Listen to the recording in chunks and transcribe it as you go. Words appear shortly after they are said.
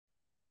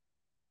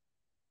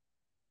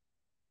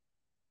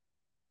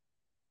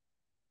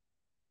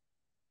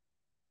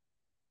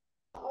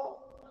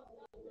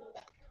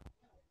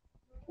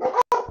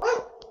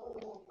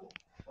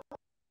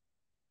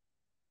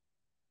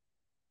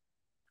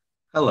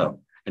Hello,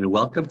 and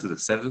welcome to the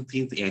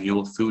 17th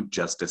Annual Food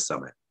Justice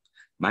Summit.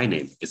 My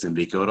name is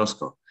Enrique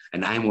Orozco,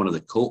 and I am one of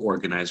the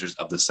co-organizers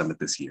of the summit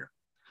this year.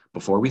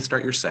 Before we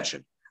start your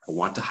session, I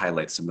want to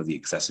highlight some of the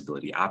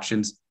accessibility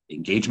options,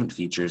 engagement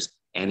features,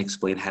 and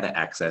explain how to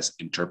access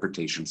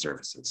interpretation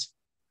services.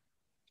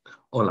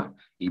 Hola,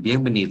 y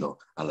bienvenido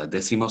a la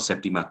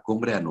 17ª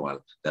Cumbre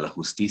Anual de la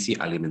Justicia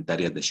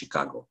Alimentaria de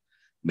Chicago.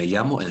 Me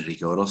llamo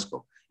Enrique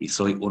Orozco y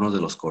soy uno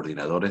de los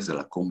coordinadores de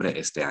la cumbre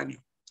este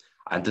año.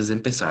 Antes de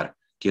empezar,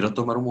 quiero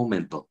tomar un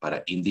momento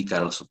para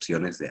indicar las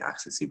opciones de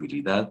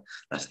accesibilidad,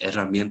 las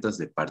herramientas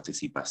de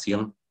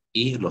participación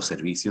y los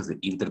servicios de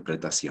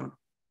interpretación.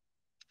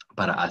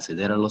 Para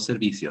acceder a los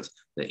servicios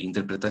de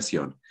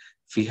interpretación,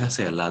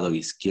 fíjese al lado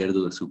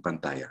izquierdo de su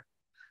pantalla.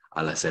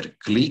 Al hacer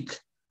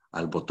clic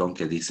al botón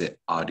que dice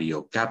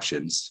Audio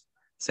Captions,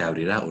 se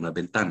abrirá una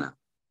ventana.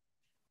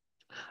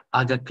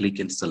 Haga clic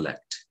en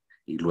Select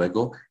y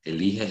luego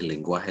elige el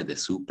lenguaje de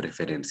su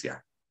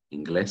preferencia,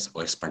 inglés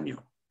o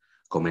español.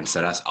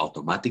 Comenzarás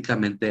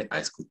automáticamente a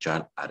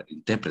escuchar al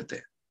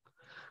intérprete.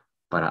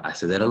 Para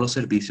acceder a los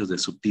servicios de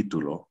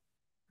subtítulo,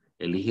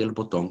 elige el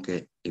botón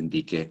que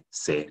indique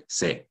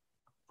CC.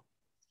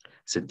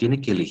 Se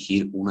tiene que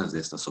elegir una de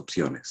estas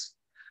opciones.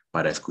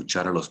 Para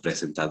escuchar a los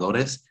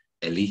presentadores,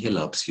 elige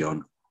la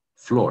opción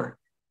Floor.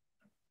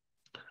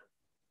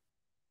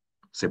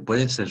 Se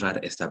puede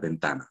cerrar esta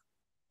ventana.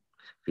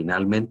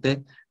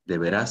 Finalmente,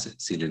 deberás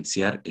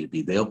silenciar el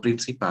video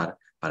principal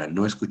para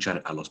no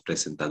escuchar a los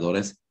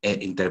presentadores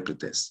e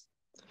intérpretes.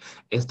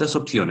 Estas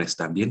opciones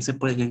también se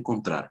pueden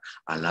encontrar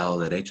al lado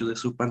derecho de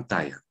su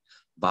pantalla,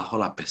 bajo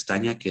la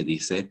pestaña que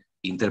dice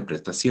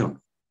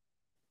Interpretación.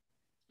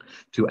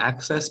 To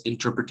access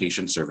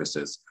interpretation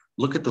services,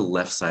 look at the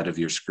left side of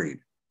your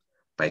screen.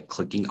 By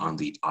clicking on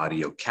the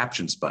Audio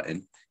Captions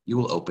button, you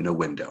will open a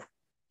window.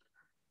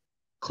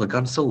 Click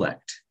on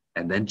Select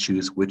and then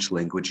choose which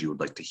language you would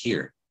like to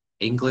hear,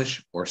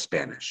 English or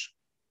Spanish.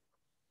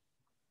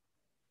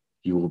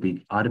 You will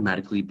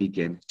automatically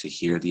begin to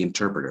hear the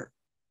interpreter.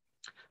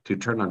 To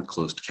turn on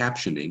closed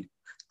captioning,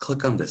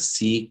 click on the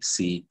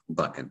CC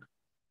button.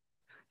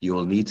 You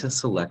will need to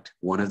select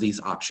one of these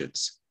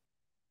options.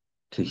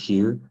 To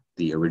hear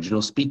the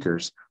original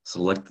speakers,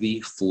 select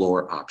the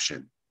Floor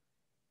option.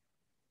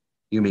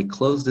 You may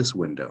close this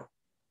window.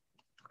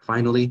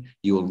 Finally,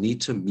 you will need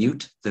to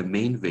mute the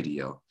main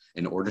video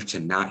in order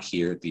to not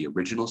hear the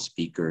original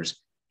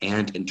speakers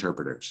and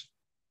interpreters.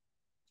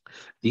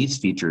 These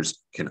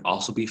features can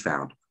also be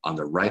found on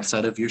the right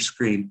side of your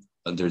screen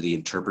under the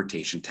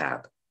Interpretation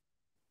tab.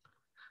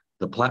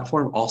 The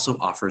platform also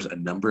offers a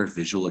number of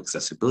visual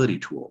accessibility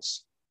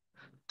tools.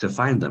 To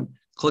find them,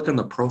 click on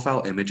the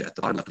profile image at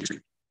the bottom of your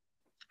screen,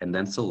 and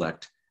then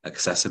select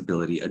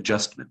Accessibility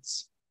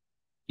Adjustments.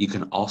 You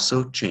can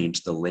also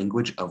change the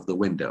language of the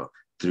window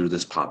through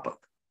this pop-up.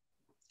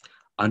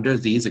 Under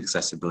these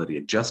accessibility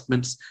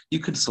adjustments, you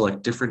can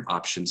select different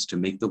options to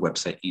make the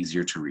website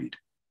easier to read.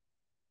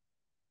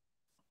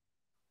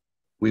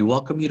 We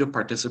welcome you to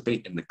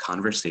participate in the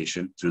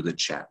conversation through the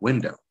chat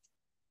window.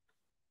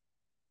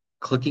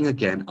 Clicking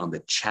again on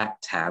the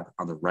Chat tab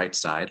on the right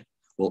side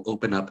will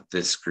open up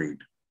this screen.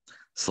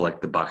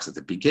 Select the box at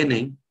the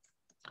beginning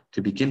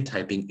to begin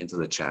typing into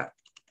the chat.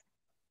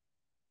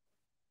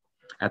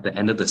 At the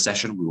end of the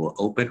session, we will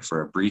open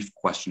for a brief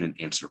question and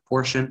answer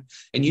portion,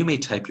 and you may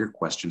type your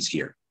questions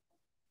here.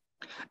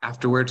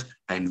 Afterwards,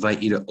 I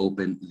invite you to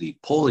open the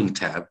polling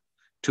tab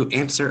to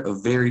answer a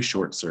very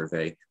short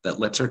survey that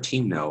lets our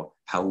team know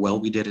how well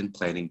we did in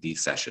planning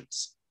these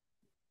sessions.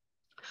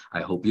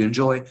 I hope you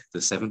enjoy the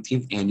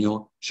 17th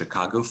Annual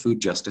Chicago Food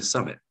Justice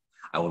Summit.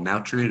 I will now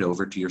turn it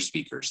over to your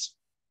speakers.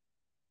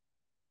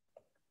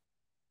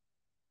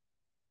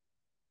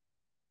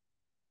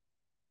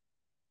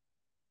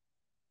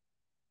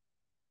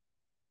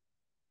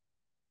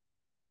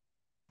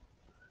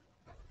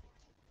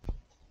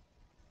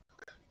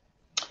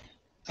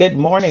 Good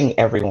morning,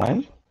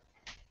 everyone.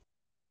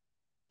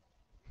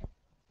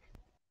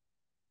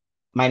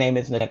 My name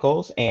is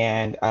Nicholes,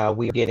 and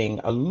we're getting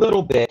a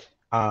little bit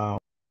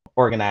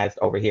organized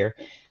over here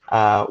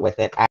with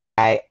it.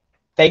 I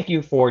thank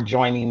you for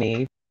joining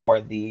me for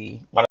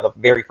one of the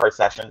very first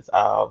sessions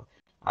of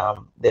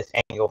this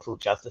annual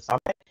Food Justice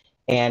Summit.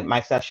 And my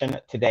session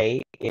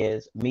today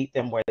is Meet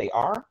Them Where They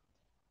Are,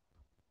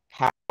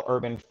 how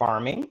urban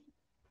farming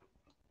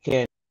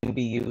can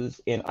be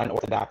used in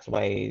unorthodox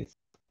ways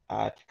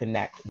to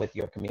connect with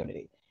your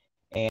community.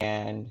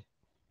 And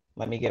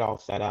let me get all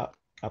set up.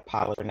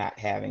 Apologies for not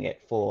having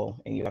it full,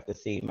 and you have to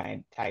see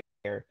my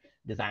entire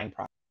design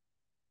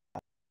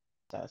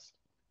process,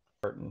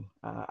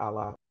 a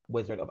la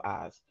Wizard of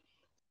Oz.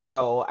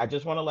 So I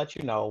just want to let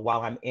you know,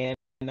 while I'm in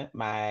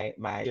my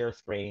share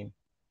screen,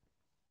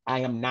 I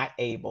am not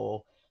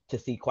able to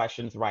see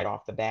questions right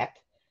off the bat,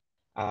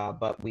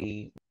 but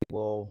we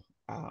will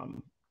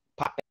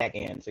pop back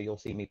in. So you'll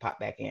see me pop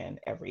back in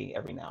every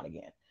now and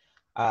again.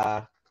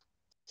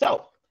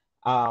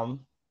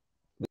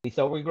 We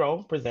Sow We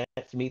Grow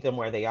presents Meet Them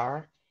Where They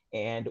Are,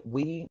 and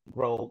we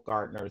grow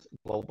gardeners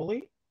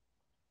globally.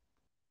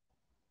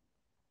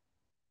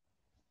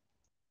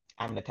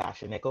 I'm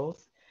Natasha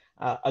Nicholes,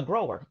 a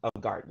grower of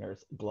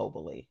gardeners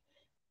globally.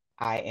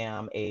 I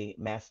am a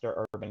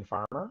master urban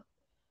farmer,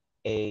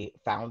 a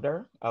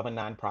founder of a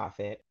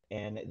nonprofit,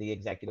 and the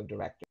executive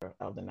director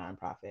of the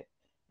nonprofit.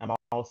 I'm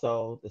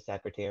also the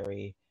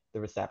secretary, the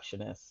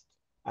receptionist,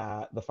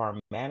 the farm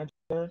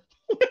manager,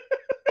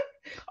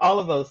 all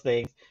of those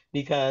things,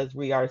 because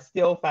we are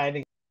still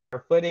finding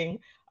our footing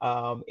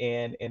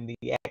in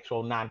the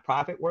actual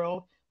nonprofit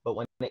world. But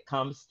when it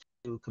comes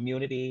to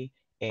community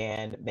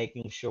and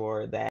making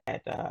sure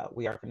that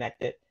we are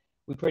connected,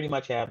 we pretty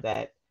much have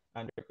that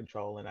under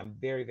control. And I'm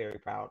very, very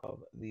proud of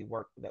the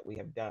work that we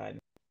have done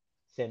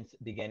since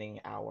beginning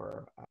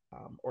our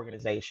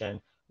organization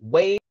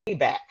way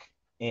back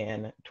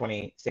in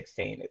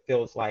 2016. It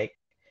feels like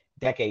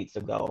decades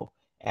ago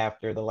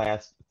after the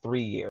last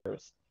 3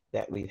 years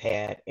that we've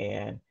had,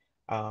 and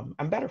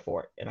I'm better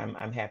for it, and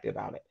I'm happy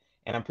about it.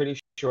 And I'm pretty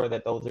sure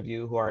that those of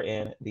you who are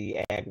in the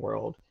ag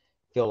world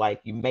feel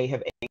like you may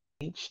have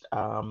aged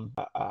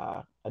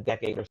a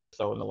decade or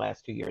so in the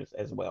last 2 years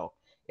as well.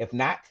 If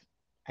not,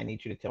 I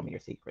need you to tell me your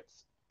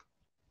secrets.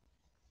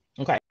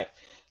 Okay,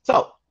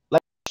 so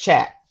let's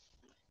chat.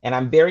 And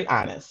I'm very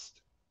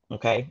honest.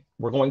 Okay,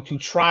 we're going to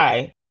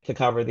try to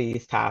cover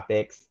these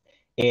topics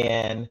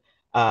in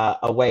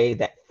a way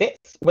that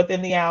fits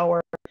within the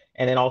hour,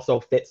 and it also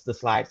fits the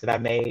slides that I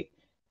made.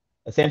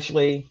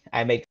 Essentially,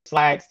 I make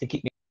slides to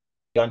keep me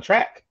on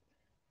track,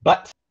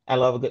 but I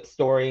love a good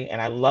story,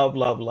 and I love,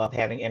 love, love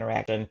having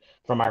interaction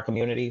from our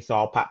community. So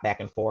I'll pop back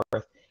and forth.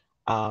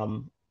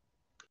 Um,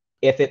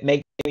 if it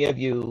makes any of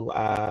you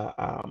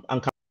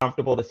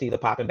uncomfortable to see the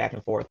popping back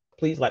and forth,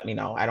 please let me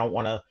know. I don't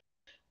want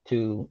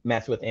to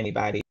mess with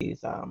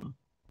anybody's um,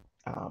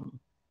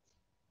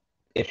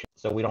 issue.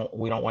 So we don't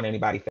want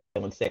anybody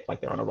feeling sick like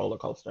they're on a roller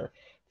coaster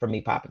from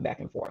me popping back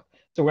and forth.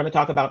 So we're going to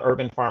talk about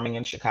urban farming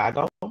in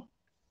Chicago,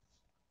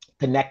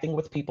 connecting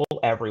with people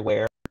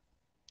everywhere,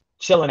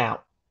 chilling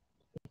out,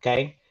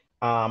 okay?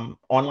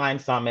 Online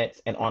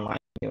summits and online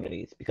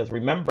communities. Because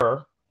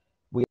remember,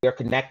 we are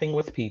connecting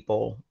with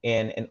people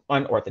in an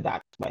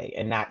unorthodox way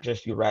and not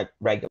just your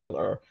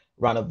regular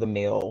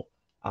run-of-the-mill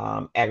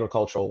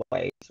agricultural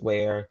ways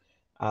where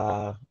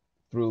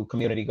through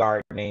community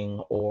gardening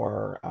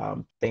or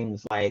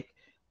things like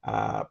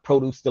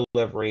produce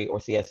delivery or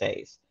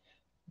CSAs.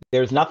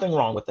 There's nothing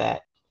wrong with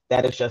that.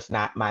 That is just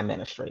not my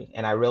ministry.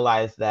 And I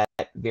realized that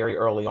very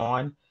early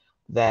on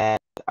that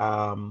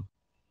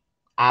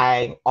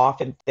I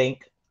often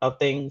think of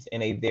things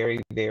in a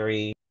very,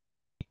 very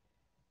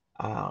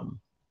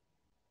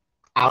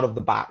out of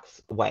the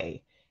box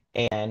way.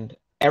 And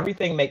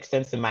everything makes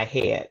sense in my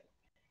head.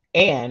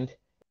 And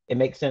it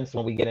makes sense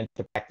when we get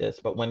into practice.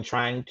 But when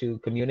trying to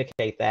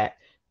communicate that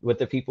with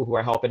the people who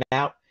are helping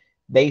out,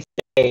 they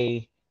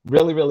stay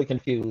really, really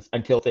confused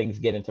until things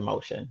get into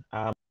motion.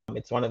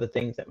 It's one of the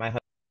things that my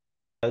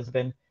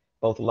husband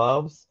both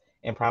loves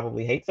and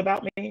probably hates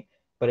about me,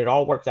 but it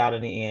all works out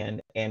in the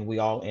end, and we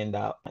all end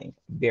up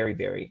very,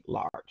 very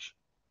large.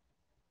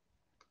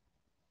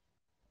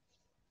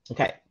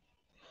 Okay.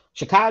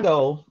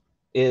 Chicago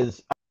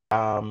is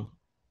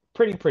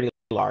pretty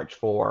large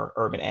for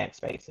urban ag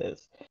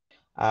spaces.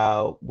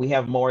 We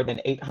have more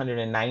than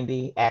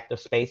 890 active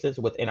spaces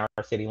within our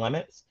city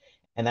limits,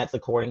 and that's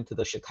according to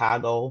the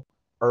Chicago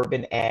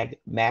Urban Ag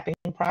Mapping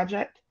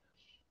Project.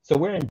 So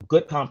we're in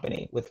good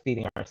company with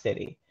feeding our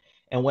city.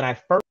 And when I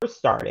first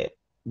started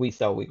We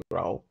Sow, We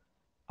Grow,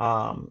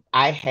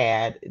 I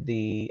had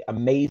the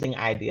amazing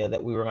idea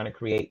that we were going to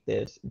create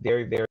this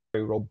very, very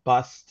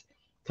robust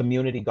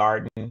community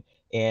garden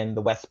in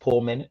the West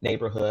Pullman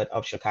neighborhood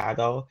of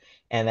Chicago,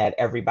 and that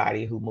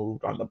everybody who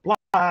moved on the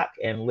block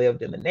and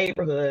lived in the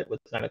neighborhood was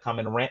going to come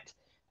and rent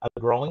a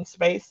growing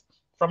space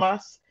from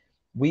us.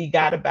 We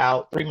got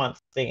about 3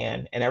 months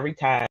in, and every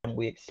time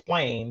we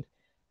explained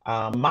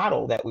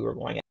model that we were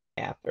going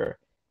after,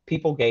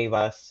 people gave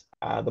us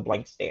the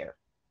blank stare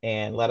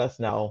and let us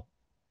know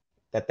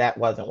that that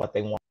wasn't what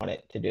they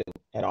wanted to do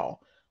at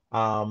all.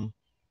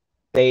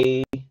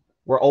 They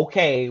were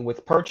okay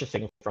with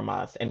purchasing from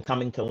us and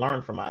coming to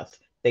learn from us.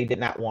 They did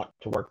not want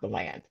to work the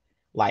land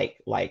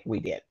like we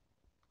did.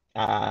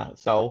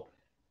 So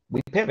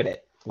we pivoted.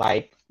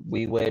 Like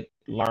we would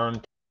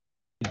learn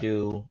to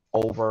do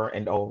over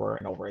and over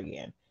and over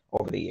again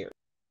over the years.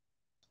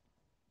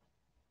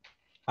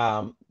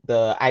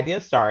 The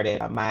idea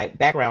started, my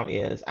background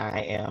is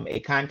I am a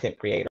content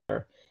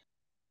creator.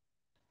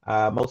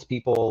 Most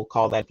people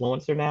call that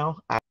influencer now.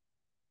 I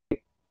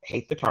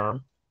hate the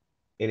term.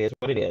 It is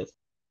what it is.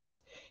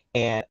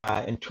 And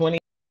in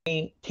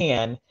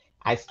 2010,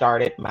 I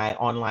started my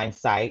online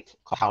site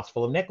called House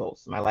Full of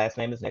Nicholes. My last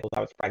name is Nicholes.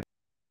 I was pregnant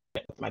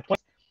with my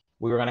twins.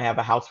 We were going to have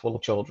a house full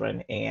of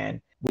children,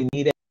 and we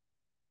needed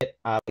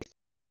to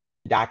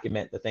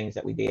document the things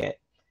that we did.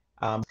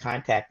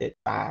 Contacted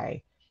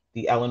by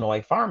the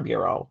Illinois Farm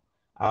Bureau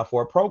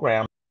for a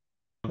program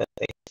that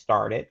they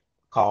started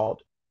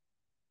called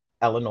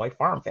Illinois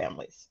Farm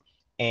Families.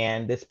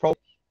 And this program,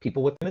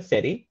 people within the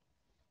city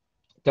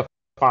to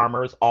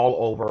farmers all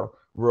over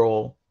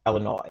rural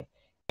Illinois.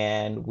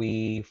 And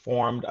we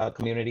formed a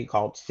community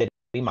called City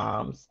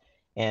moms.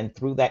 And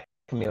through that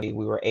community,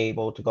 we were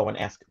able to go and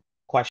ask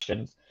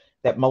questions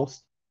that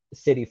most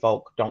city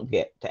folk don't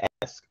get to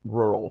ask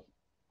rural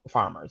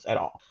farmers at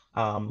all.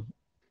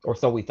 Or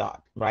so we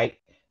thought, right?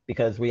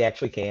 Because we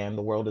actually can.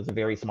 The world is a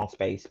very small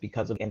space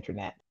because of the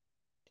internet.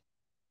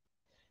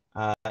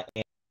 Uh,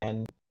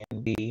 and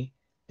we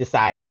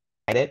decided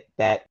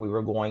that we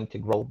were going to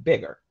grow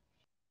bigger.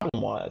 The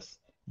problem was,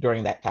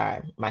 during that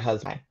time, my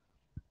husband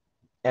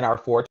and our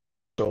 4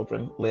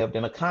 children lived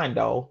in a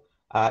condo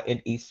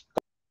in East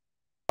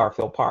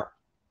Garfield Park.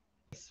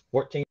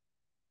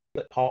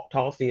 14-foot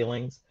tall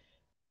ceilings,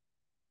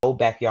 no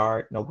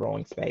backyard, no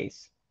growing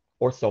space,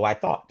 or so I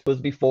thought. It was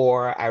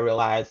before I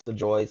realized the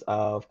joys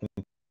of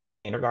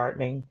container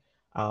gardening,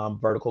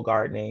 vertical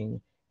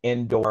gardening,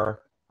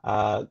 indoor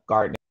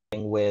gardening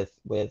with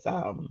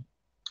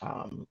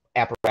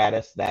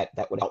apparatus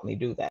that would help me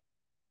do that.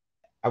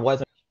 I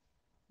wasn't,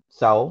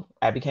 so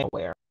I became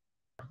aware.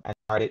 I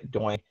started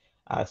doing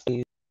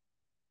studies,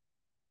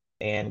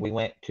 and we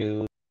went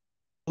to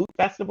food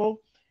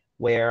festival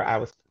where I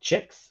was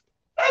chicks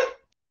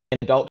in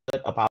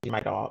adulthood, apology my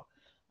dog,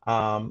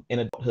 in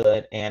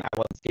adulthood, and I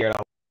wasn't scared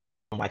of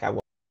them like I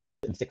was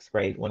in 6th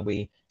grade when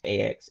we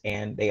eggs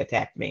and they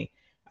attacked me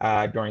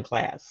during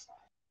class.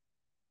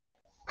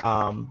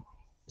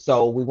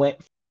 So we went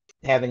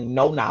having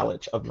no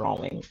knowledge of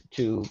growing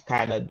to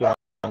kind of doing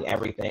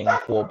everything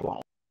full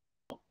blown.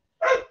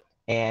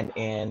 And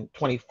in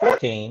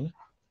 2014,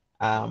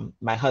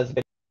 my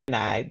husband and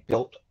I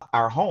built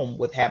our home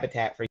with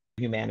Habitat for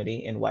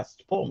Humanity in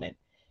West Pullman.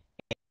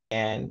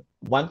 And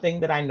one thing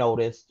that I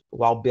noticed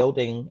while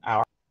building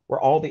were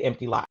all the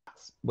empty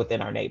lots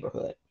within our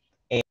neighborhood.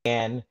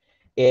 And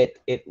it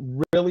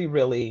really,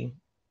 really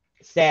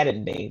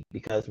saddened me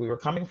because we were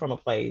coming from a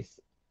place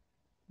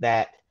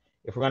that,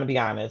 if we're going to be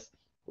honest,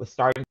 was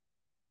starting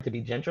to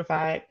be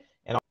gentrified,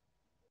 and all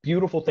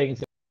beautiful things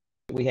that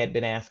we had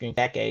been asking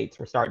decades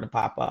were starting to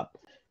pop up.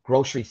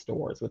 Grocery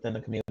stores within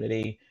the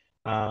community,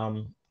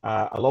 a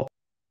local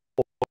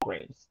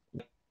Walgreens,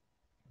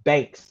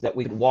 banks that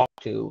we could walk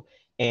to,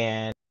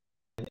 and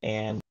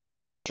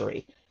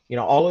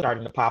all of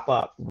starting to pop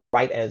up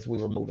right as we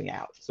were moving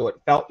out. So it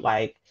felt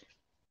like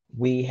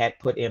we had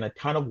put in a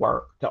ton of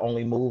work to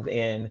only move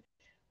in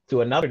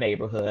to another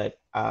neighborhood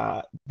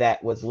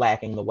that was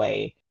lacking the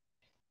way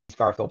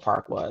Garfield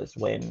Park was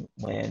when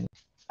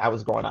I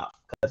was growing up,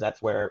 because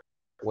that's where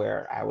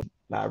I was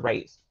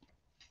raised.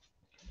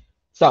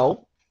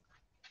 So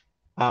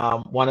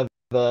one of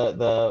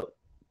the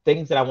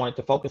things that I wanted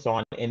to focus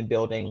on in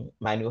building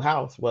my new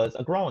house was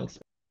a growing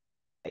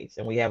space.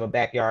 And we have a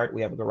backyard,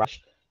 we have a garage.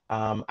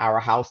 Our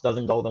house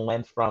doesn't go the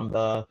length from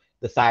the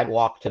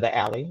sidewalk to the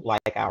alley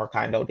like our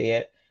condo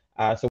did.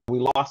 So we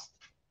lost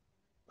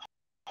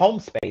home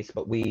space,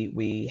 but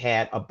we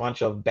had a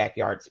bunch of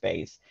backyard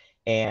space,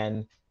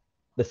 and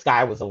the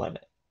sky was the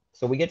limit.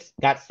 So we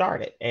got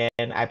started,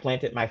 and I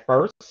planted my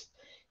first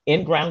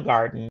in-ground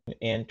garden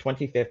in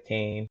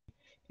 2015,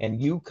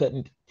 and you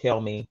couldn't tell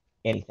me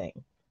anything.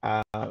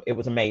 It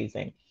was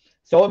amazing.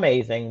 So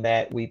amazing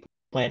that we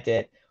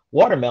planted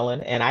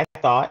watermelon, and I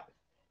thought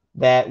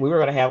that we were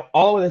going to have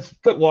all of this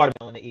good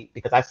watermelon to eat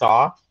because I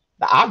saw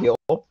the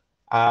ovule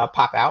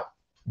pop out.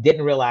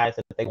 Didn't realize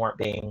that they weren't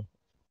being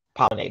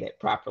pollinated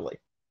properly.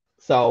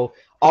 So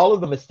all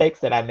of the mistakes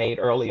that I made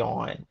early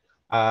on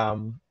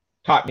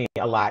taught me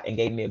a lot and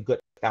gave me a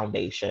good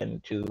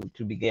foundation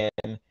to begin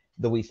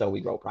the We Sow We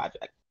Grow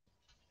project.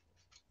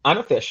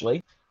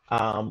 Unofficially,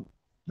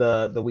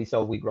 the We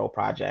Sow We Grow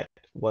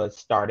project was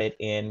started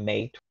in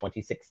May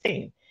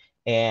 2016.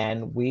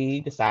 And we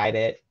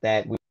decided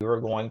that we were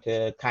going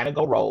to kind of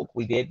go rogue.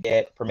 We did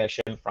get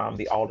permission from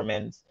the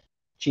alderman's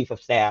chief of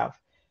staff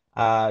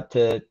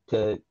to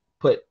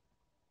put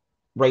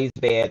raised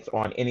beds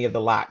on any of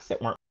the lots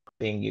that weren't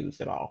being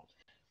used at all.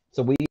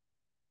 So we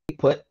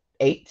put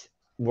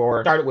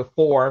started with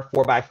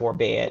 4x4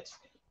 beds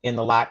in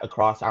the lot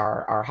across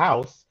our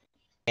house.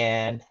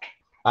 And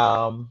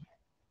I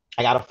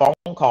got a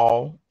phone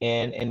call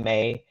in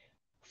May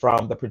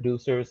from the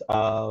producers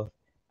of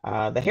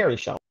The Harry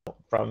Show,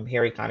 from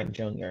Harry Connick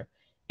Jr.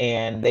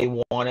 And they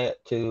wanted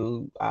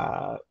to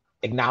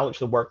acknowledge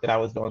the work that I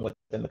was doing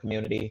within the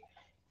community.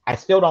 I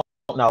still don't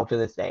know to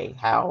this day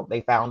how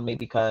they found me,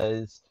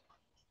 because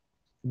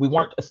we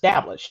weren't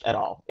established at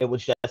all. It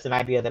was just an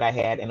idea that I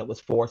had, and it was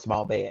 4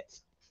 small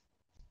beds.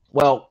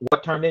 Well,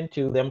 what turned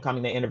into them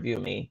coming to interview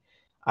me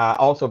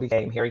also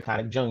became Harry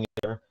Connick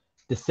Jr.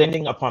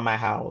 descending upon my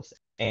house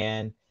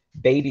and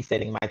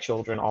babysitting my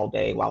children all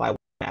day while I went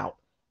out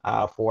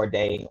for a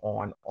day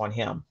on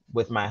him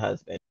with my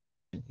husband.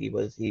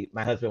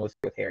 My husband was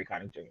with Harry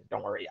Connick Jr.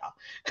 Don't worry, y'all.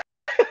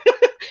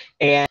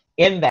 And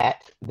in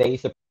that, they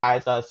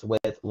surprised us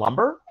with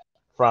lumber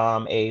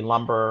from a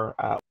lumber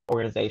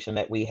organization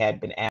that we had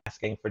been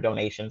asking for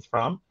donations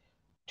from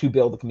to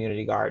build the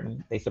community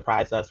garden. They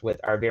surprised us with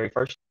our very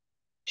first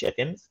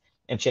chickens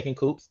and chicken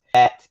coops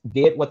that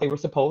did what they were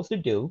supposed to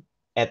do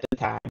at the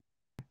time,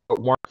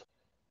 but weren't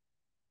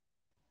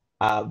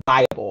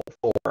viable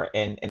for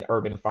an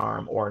urban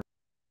farm or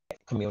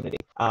community.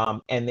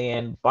 And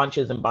then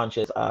bunches and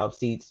bunches of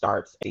seed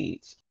starts,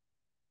 seeds.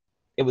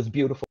 It was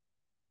beautiful.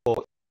 It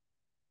was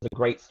a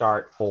great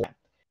start for it.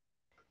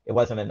 It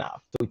wasn't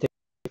enough. So we took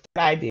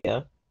the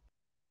idea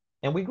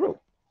and we grew.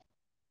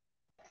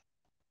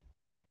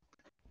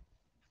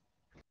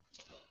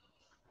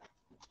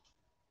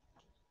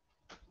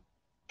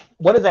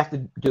 What does that have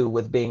to do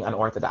with being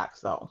unorthodox,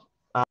 though?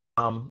 I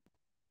always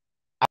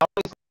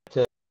like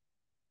to,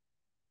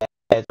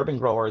 as urban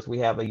growers, we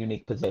have a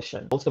unique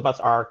position. Most of us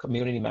are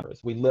community members.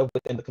 We live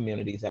within the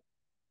communities that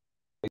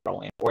we grow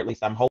in, or at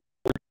least I'm hoping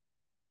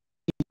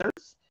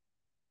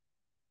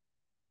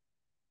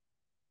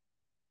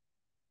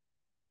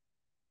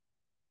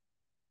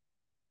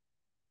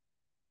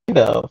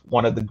of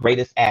one of the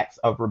greatest acts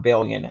of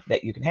rebellion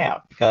that you can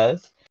have,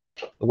 because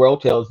the world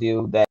tells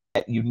you that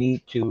you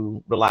need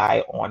to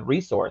rely on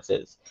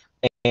resources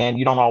and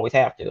you don't always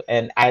have to.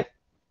 And I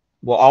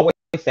will always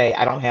say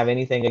I don't have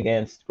anything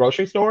against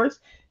grocery stores.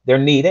 They're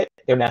needed,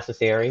 they're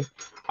necessary.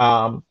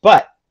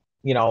 But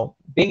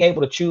being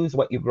able to choose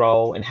what you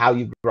grow and how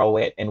you grow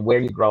it and where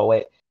you grow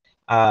it,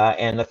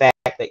 and the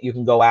fact that you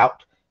can go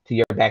out to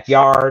your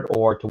backyard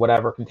or to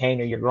whatever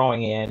container you're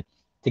growing in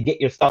to get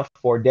your stuff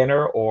for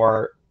dinner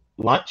or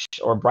lunch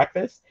or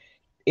breakfast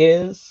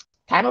is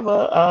kind of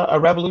a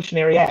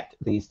revolutionary act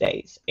these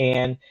days.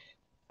 And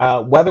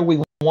whether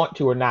we want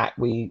to or not,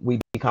 we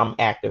become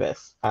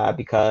activists,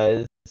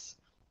 because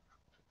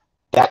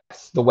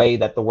that's the way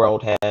that the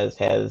world has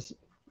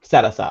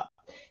set us up.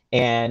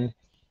 And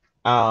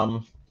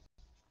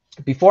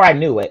before I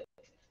knew it,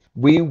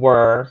 we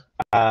were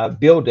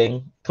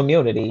building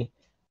community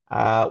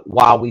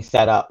while we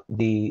set up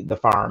the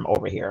farm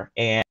over here.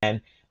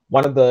 And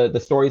one of the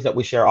stories that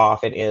we share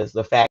often is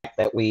the fact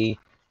that we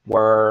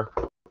were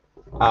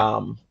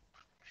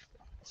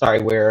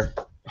we're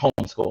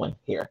homeschooling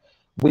here.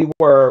 We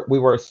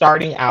were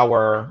starting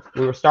our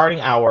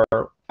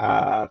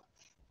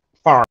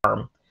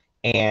farm,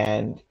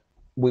 and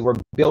we were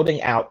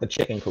building out the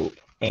chicken coop,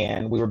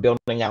 and we were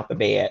building out the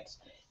beds,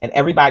 and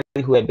everybody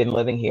who had been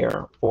living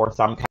here for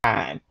some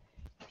time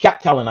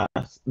kept telling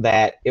us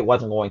that it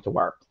wasn't going to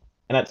work.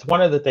 And that's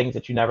one of the things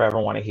that you never ever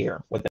want to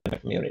hear within the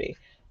community.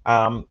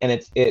 And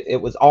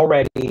it was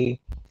already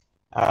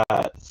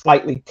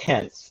slightly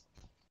tense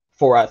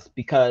for us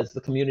because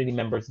the community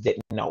members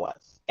didn't know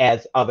us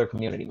as other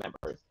community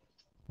members.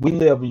 We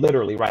live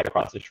literally right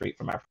across the street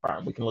from our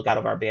farm. We can look out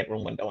of our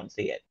bedroom window and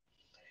see it.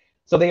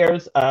 So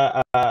there's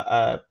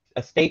a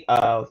state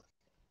of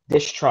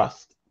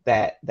distrust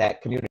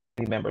that community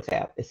members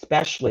have,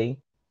 especially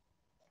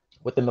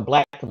within the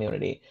Black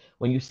community,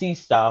 when you see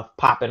stuff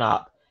popping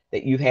up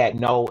that you've had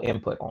no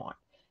input on.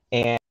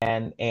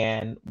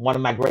 And one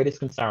of my greatest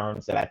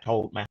concerns that I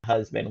told my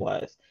husband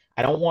was,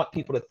 I don't want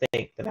people to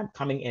think that I'm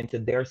coming into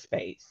their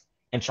space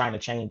and trying to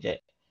change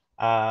it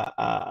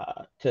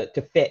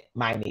to fit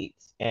my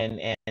needs and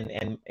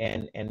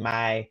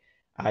my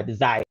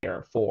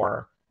desire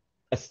for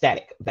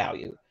aesthetic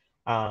value.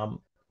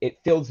 It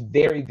feels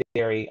very,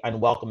 very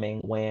unwelcoming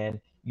when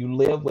you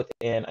live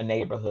within a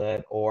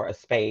neighborhood or a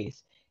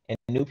space and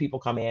new people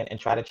come in and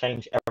try to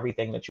change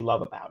everything that you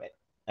love about it.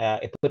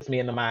 It puts me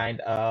in the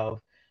mind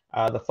of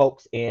the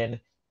folks in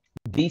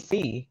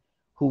DC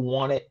who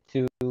wanted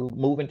to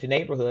move into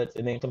neighborhoods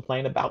and then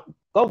complain about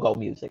go-go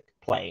music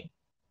playing.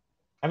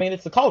 I mean,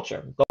 it's a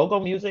culture. Go-go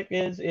music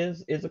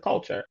is a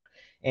culture,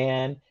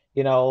 and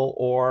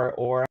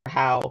or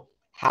how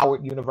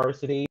Howard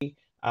University,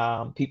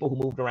 people who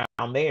moved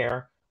around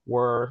there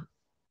were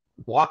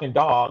walking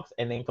dogs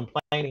and then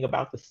complaining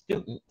about the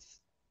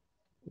students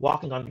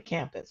walking on the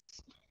campus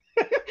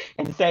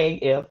and saying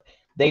if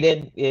they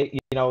didn't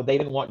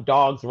want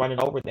dogs running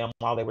over them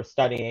while they were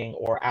studying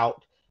or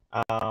out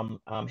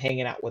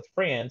hanging out with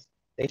friends,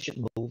 they should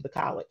move to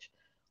college.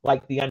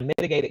 Like the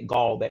unmitigated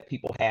gall that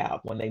people have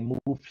when they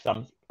move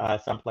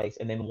someplace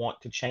and then want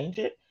to change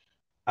it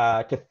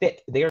to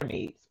fit their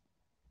needs.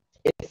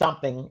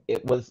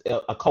 It was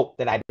a coat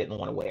that I didn't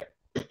want to wear.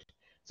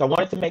 So I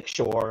wanted to make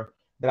sure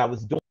that I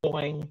was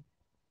doing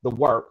the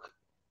work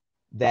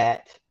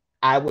that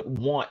I would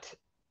want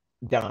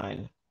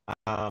done,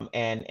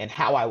 and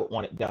how I would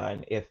want it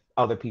done if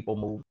other people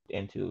moved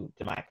into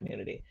my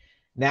community.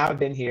 Now I've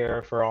been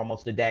here for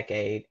almost a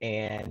decade,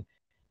 and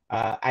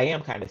I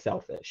am kind of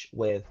selfish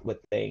with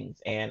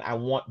things, and I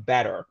want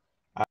better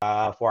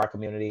for our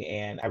community.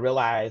 And I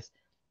realize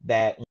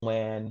that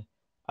when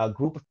a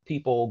group of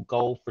people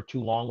go for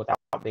too long without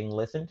being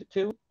listened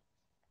to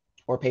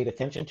or paid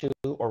attention to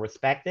or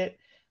respected,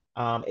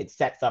 it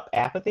sets up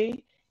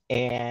apathy,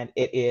 and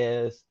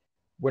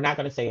we're not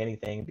going to say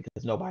anything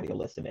because nobody will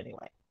listen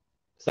anyway.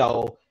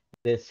 So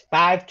this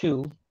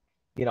 5'2",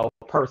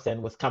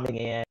 person was coming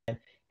in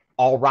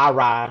all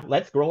rah,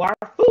 let's grow our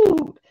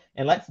food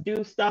and let's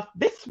do stuff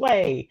this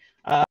way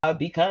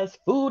because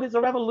food is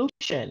a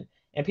revolution.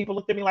 And people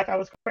looked at me like I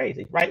was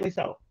crazy, rightly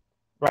so.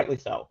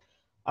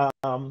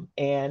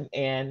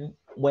 And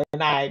when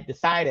I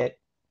decided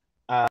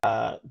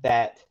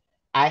that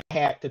I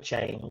had to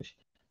change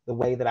the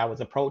way that I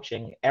was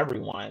approaching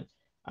everyone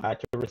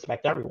to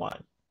respect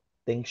everyone,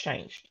 things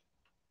changed.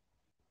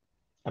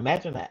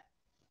 Imagine that.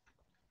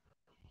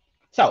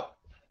 So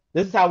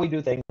this is how we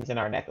do things in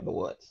our neck of the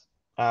woods.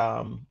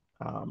 Um,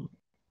 um,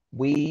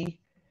 we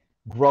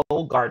grow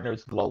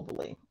gardeners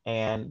globally,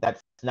 and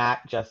that's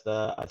not just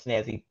a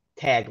snazzy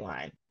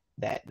tagline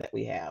that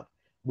we have.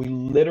 We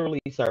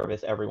literally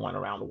service everyone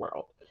around the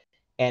world,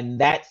 and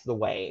that's the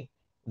way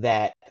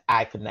that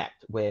I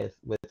connect with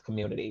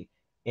community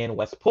in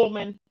West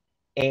Pullman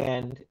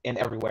and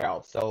everywhere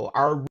else. So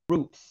our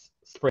roots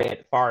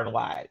spread far and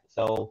wide.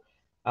 So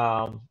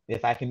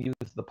if I can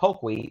use the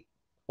pokeweed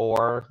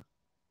or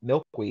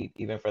milkweed,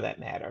 even for that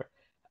matter,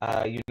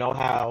 you know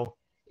how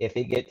if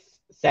it gets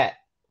set,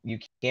 you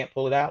can't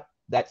pull it out.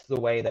 That's the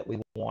way that we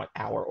want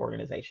our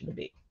organization to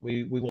be.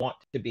 We want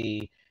to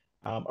be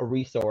a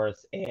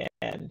resource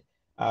and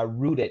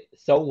rooted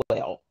so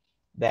well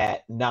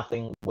that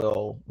nothing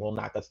will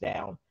knock us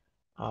down.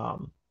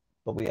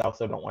 But we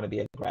also don't want to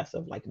be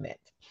aggressive like Mint.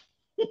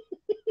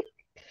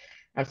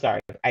 I'm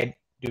sorry, I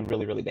do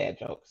really, really bad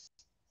jokes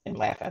and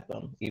laugh at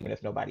them, even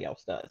if nobody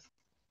else does.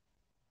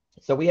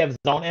 So we have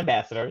zone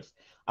ambassadors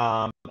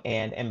and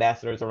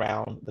ambassadors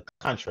around the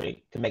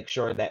country to make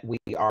sure that we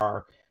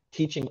are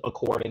teaching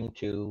according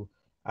to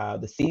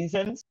the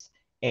seasons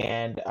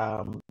and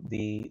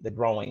the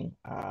growing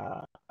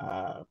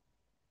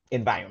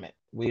environment.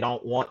 We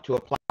don't want to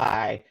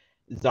apply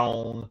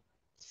zone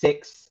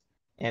 6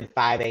 and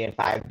 5A and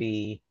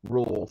 5B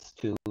rules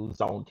to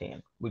zone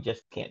 10. We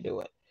just can't do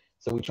it.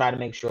 So we try to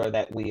make sure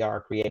that we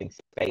are creating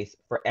space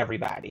for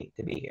everybody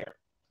to be here.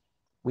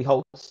 We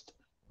host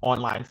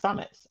online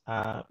summits.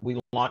 We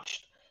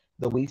launched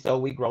the We Sow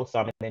We Grow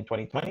Summit in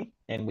 2020,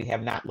 and we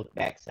have not looked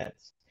back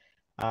since.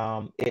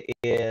 It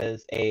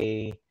is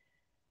a,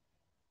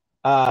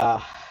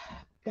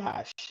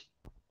 gosh,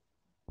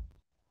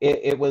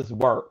 it was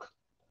work,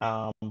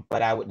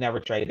 but I would never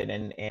trade it.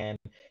 And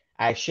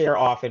I share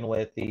often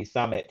with the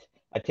summit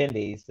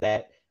attendees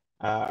that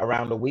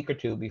around a week or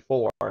two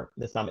before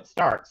the summit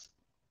starts,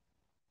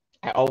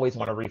 I always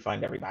want to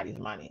refund everybody's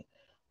money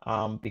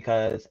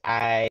because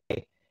I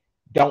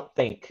don't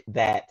think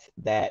that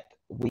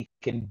we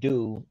can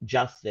do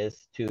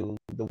justice to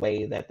the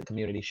way that the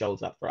community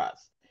shows up for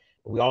us.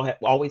 We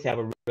always have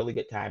a really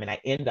good time, and I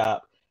end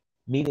up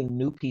meeting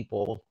new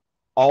people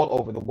all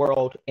over the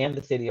world and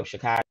the city of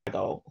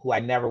Chicago who I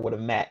never would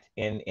have met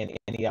in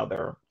any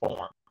other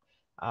form.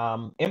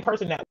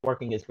 In-person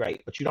networking is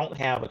great, but you don't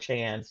have a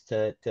chance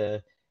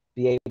to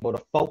be able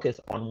to focus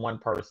on one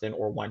person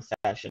or one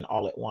session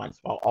all at once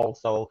while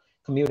also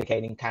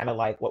communicating, kind of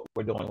like what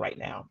we're doing right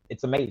now.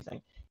 It's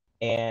amazing.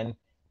 And,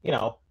 you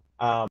know,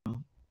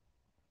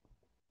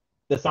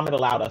 the summit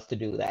allowed us to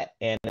do that.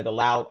 And it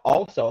allowed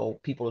also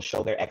people to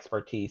show their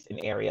expertise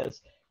in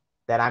areas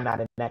that I'm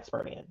not an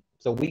expert in.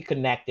 So we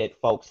connected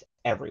folks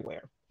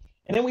everywhere.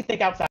 And then we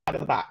think outside of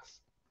the box.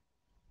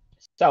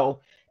 So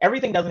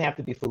everything doesn't have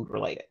to be food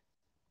related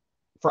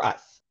for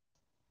us.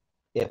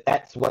 If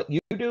that's what you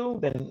do,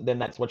 then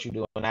that's what you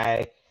do. And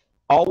I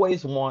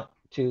always want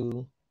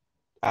to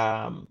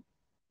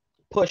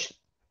push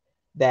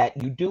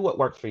that you do what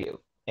works for you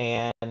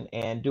and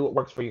do what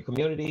works for your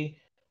community,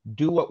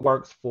 do what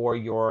works for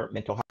your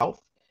mental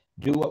health,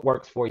 do what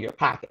works for your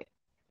pocket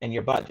and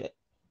your budget.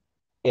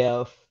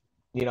 If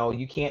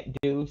you can't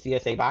do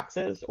CSA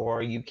boxes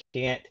or you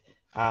can't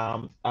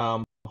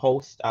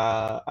host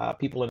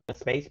people in the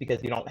space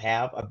because you don't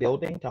have a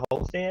building to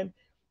host in,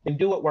 then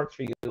do what works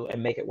for you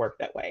and make it work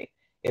that way.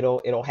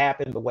 It'll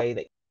happen the way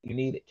that you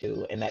need it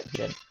to, and that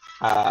vision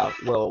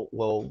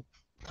will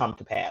come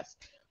to pass.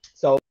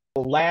 So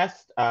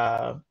last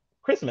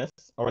Christmas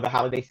or the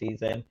holiday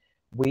season,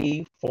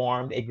 we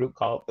formed a group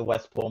called the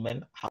West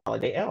Pullman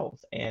Holiday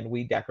Elves, and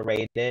we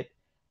decorated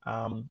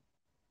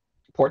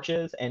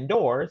porches and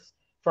doors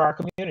for our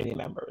community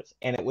members.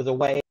 And it was a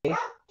way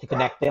to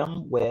connect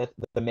them with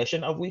the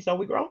mission of We Sow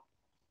We Grow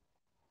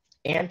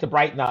and to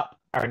brighten up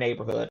our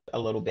neighborhood a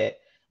little bit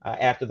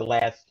after the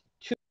last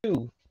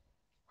 2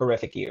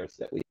 horrific years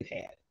that we've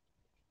had.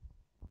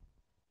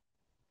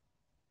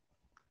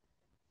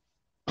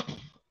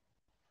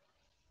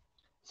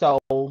 So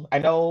I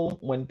know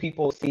when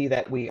people see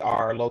that we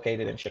are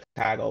located in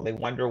Chicago, they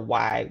wonder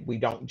why we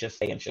don't just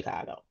stay in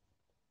Chicago.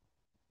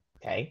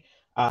 Okay.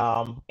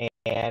 And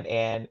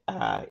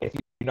if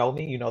you know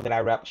me, you know that I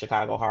rep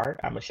Chicago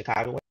hard. I'm a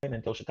Chicagoan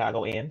until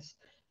Chicago ends.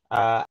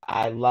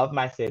 I love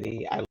my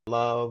city. I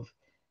love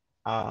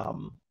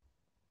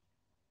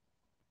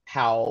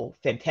how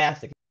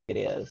fantastic it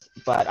is,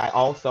 but I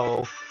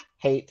also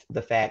hate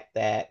the fact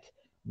that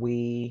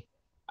we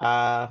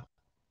don't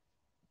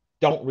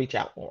reach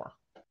out more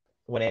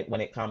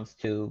when it comes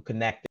to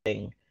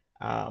connecting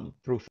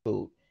through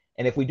food.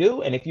 And if we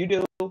do, and if you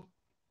do,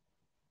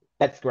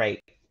 that's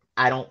great.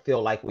 I don't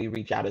feel like we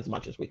reach out as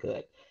much as we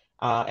could.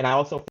 And I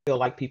also feel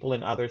like people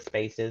in other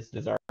spaces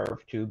deserve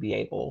to be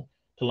able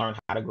to learn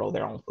how to grow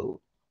their own food.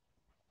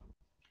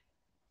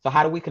 So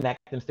how do we connect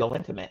and feel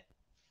intimate?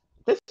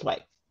 This way.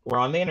 We're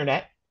on the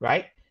internet,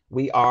 right?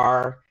 We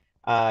are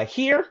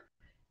here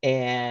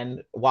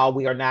And while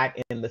we are not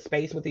in the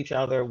space with each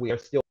other, we are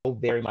still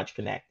very much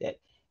connected.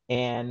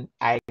 And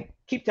I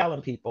keep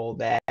telling people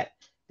that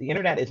the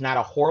internet is not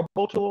a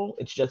horrible tool,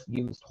 it's just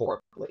used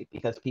horribly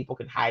because people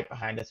can hide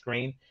behind a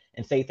screen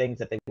and say things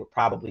that they would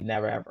probably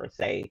never ever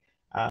say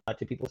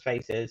to people's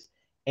faces.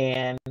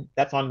 And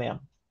that's on them,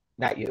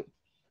 not you.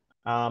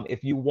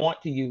 If you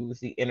want to use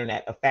the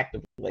internet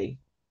effectively,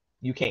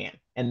 you can.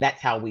 And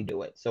that's how we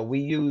do it. So we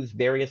use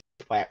various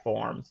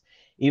platforms,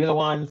 even the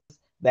ones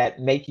that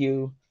make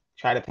you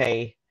try to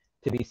pay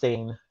to be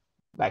seen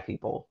by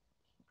people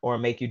or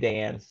make you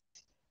dance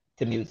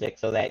to music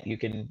so that you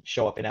can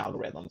show up in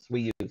algorithms.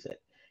 We use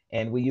it.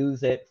 And we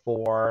use it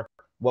for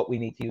what we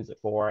need to use it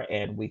for.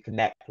 And we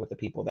connect with the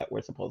people that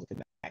we're supposed to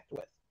connect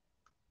with.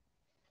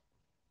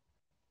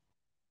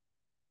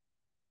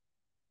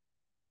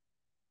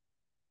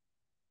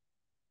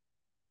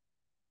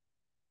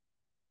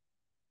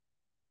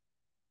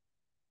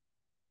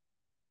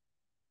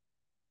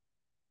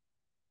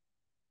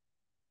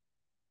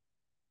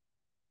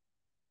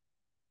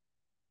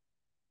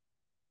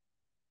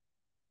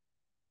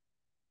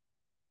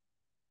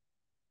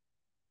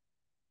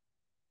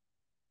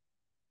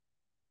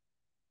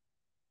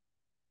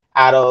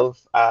 Out of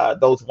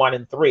those 1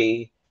 in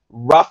 3,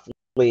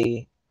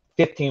 roughly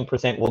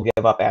 15% will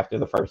give up after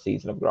the first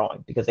season of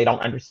growing because they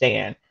don't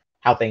understand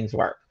how things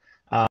work.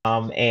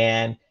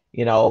 And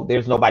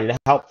there's nobody to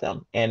help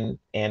them. And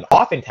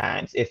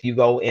oftentimes, if you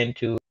go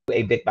into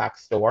a big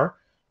box store,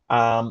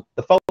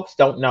 the folks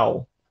don't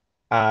know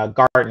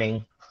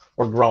gardening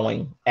or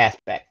growing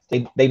aspects.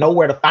 They know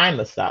where to find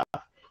the stuff.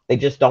 They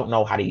just don't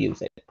know how to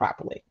use it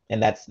properly.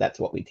 And that's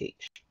what we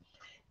teach.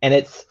 And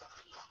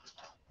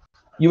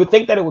you would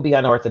think that it would be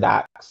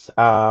unorthodox,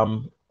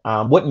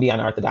 wouldn't be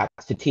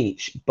unorthodox to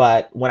teach.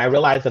 But when I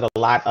realized that a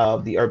lot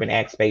of the urban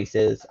ag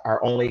spaces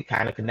are only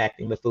kind of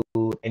connecting the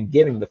food and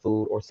giving the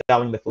food or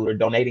selling the food or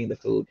donating the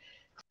food,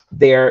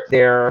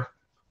 there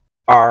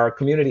are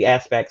community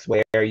aspects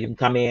where you can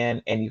come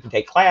in and you can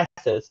take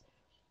classes,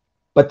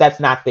 but that's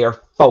not their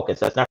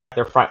focus. That's not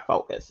their front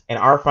focus. And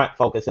our front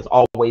focus has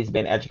always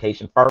been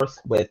education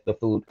first, with the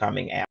food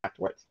coming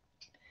afterwards.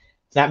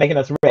 It's not making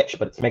us rich,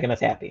 but it's making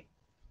us happy.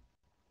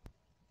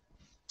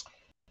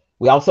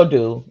 We also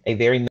do a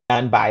very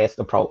non-biased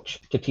approach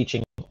to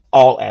teaching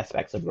all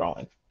aspects of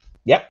growing.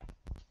 Yep,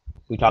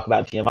 we talk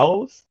about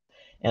GMOs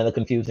and the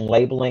confusing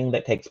labeling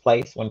that takes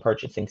place when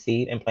purchasing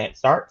seed and plant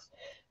starts,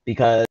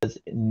 because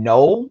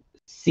no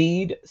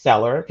seed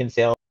seller can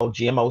sell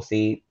GMO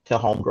seed to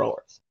home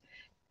growers.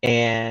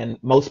 And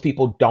most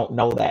people don't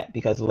know that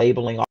because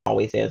labeling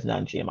always says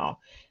non-GMO.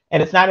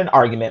 And it's not an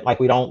argument.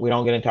 Like, we don't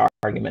get into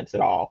arguments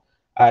at all.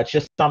 It's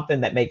just something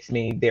that makes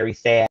me very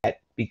sad,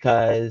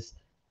 because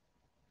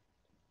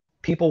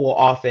people will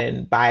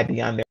often buy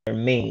beyond their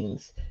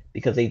means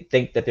because they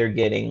think that they're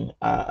getting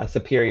a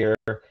superior,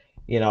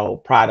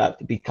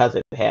 product because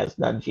it has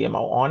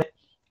non-GMO on it,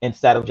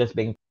 instead of just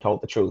being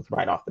told the truth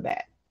right off the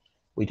bat.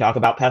 We talk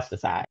about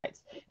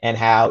pesticides and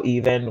how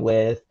even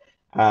with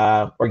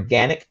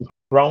organic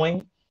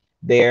growing,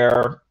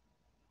 there,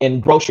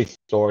 in grocery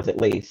stores at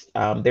least,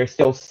 there's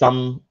still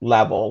some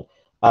level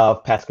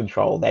of pest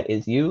control that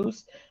is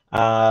used.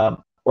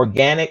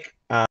 Organic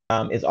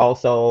is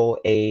also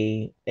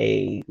a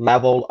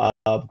level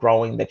of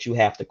growing that you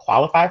have to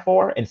qualify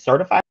for and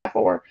certify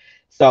for.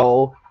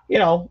 So,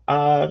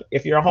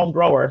 if you're a home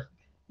grower,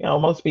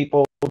 most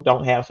people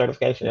don't have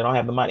certification, they don't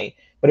have the money.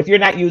 But if you're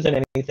not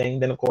using anything,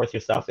 then of course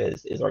your stuff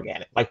is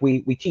organic. Like,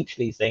 we teach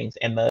these things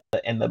in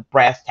the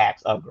brass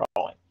tacks of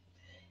growing.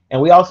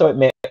 And we also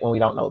admit when we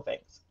don't know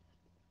things.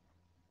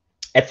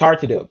 It's hard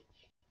to do,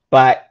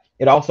 but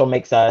it also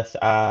makes us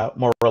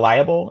more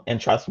reliable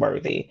and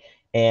trustworthy.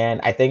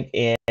 And I think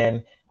in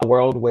a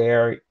world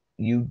where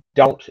you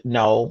don't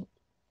know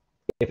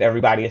if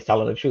everybody is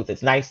telling the truth,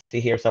 it's nice to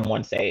hear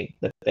someone say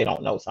that they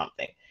don't know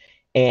something.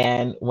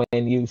 And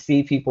when you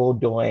see people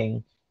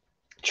doing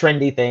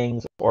trendy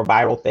things or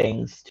viral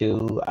things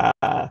to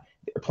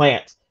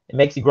plants, it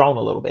makes you groan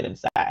a little bit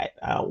inside.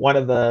 One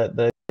of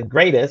the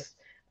greatest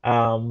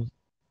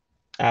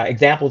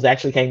examples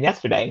actually came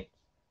yesterday.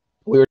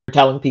 We were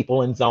telling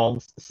people in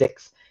zones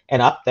 6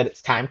 and up that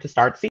it's time to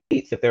start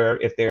seeds if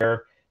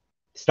they're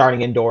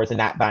starting indoors and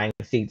not buying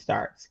seed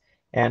starts.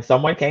 And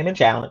someone came and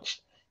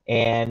challenged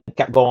and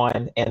kept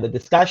going, and the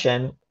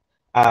discussion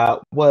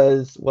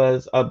was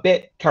a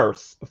bit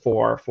terse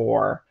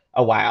for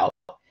a while.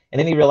 And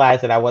then he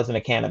realized that I wasn't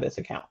a cannabis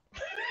account.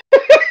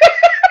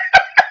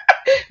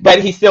 But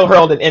he still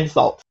hurled an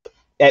insult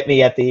at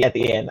me at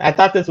the end. I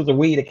thought this was a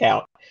weed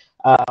account.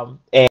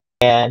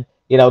 And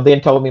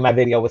then told me my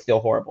video was still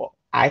horrible.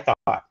 I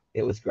thought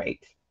it was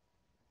great.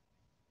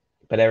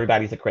 But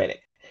everybody's a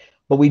critic.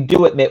 But we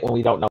do admit when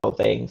we don't know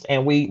things,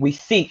 and we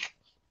seek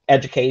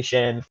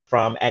education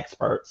from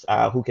experts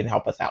who can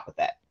help us out with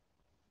that.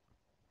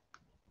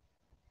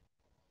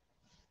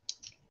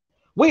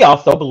 We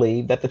also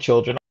believe that the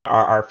children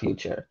are our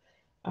future.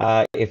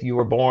 If you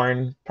were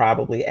born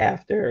probably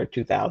after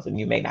 2000,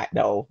 you may not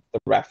know the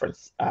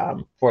reference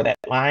for that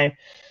line.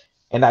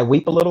 And I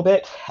weep a little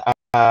bit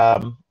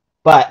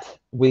But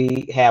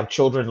we have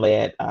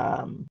children-led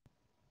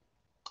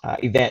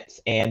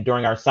events, and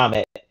during our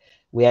summit,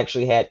 we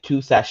actually had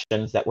 2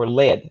 sessions that were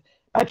led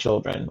by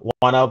children.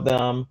 One of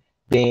them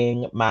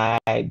being my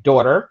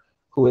daughter,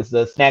 who is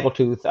the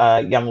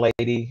snaggletooth young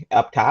lady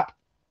up top,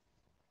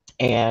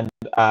 and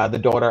the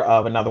daughter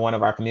of another one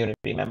of our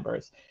community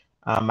members.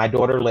 My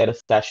daughter led a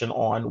session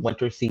on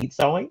winter seed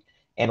sowing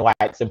and why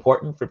it's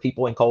important for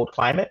people in cold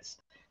climates,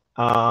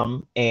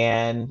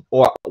 and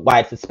or why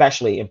it's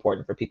especially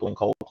important for people in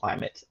cold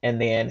climates,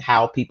 and then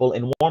how people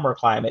in warmer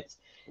climates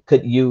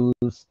could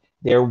use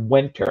their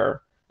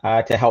winter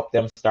to help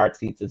them start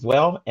seeds as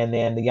well. And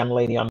then the young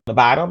lady on the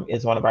bottom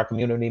is one of our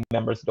community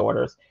members'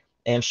 daughters,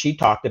 and she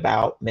talked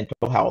about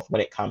mental health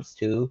when it comes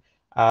to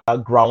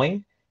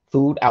growing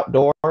food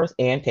outdoors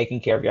and taking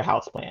care of your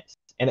houseplants.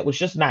 And it was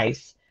just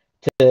nice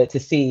to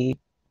see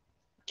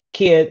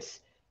kids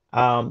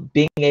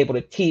being able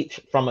to teach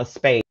from a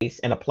space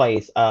and a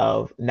place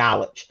of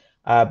knowledge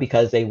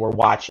because they were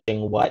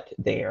watching what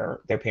their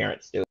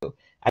parents do.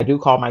 I do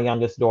call my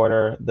youngest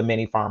daughter the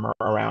mini farmer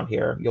around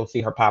here. You'll see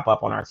her pop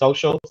up on our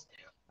socials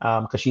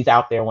because she's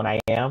out there when I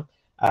am.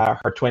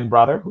 Her twin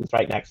brother, who's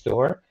right next to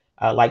her,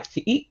 likes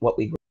to eat what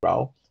we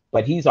grow,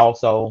 but he's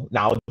also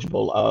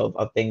knowledgeable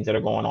of things that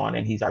are going on,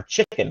 and he's our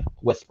chicken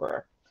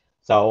whisperer.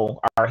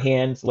 So our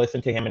hens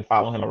listen to him and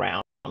follow him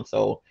around.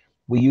 So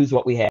we use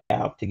what we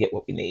have to get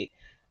what we need.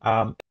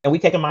 And we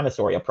take a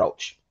Montessori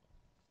approach,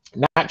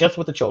 not just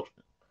with the children.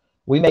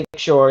 We make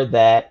sure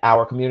that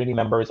our community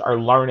members are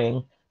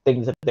learning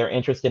things that they're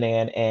interested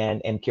in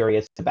and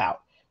curious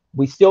about.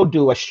 We still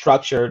do a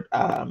structured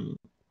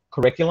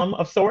curriculum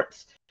of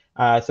sorts.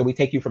 So we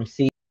take you from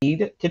seed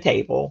to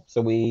table.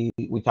 So we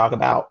talk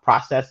about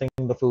processing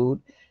the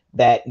food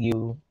that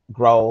you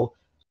grow,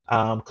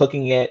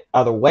 cooking it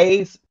other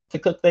ways to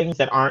cook things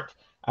that aren't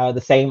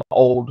the same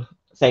old,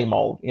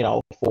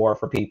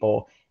 for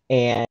people.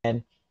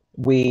 And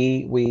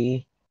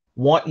we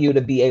want you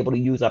to be able to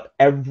use up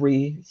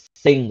every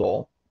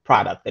single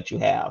product that you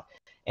have.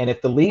 And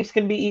if the leaves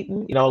can be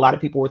eaten, a lot of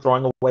people were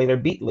throwing away their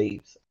beet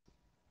leaves,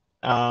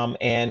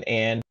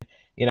 and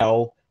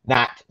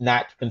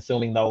not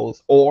consuming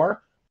those,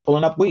 or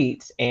pulling up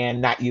weeds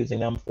and not using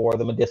them for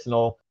the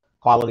medicinal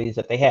qualities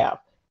that they have.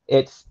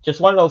 It's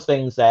just one of those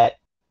things that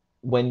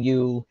when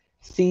you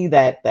see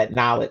that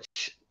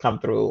knowledge come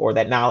through, or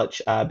that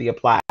knowledge be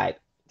applied,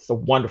 it's a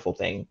wonderful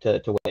thing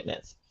to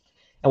witness.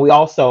 And we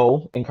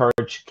also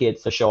encourage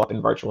kids to show up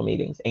in virtual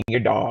meetings, and your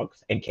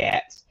dogs and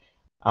cats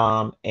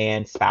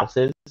and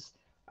spouses.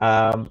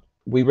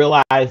 We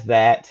realize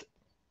that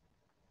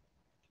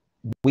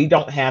we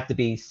don't have to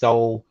be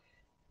so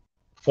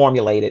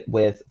formulated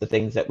with the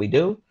things that we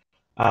do.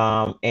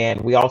 And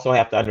we also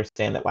have to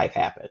understand that life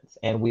happens,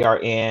 and we are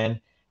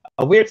in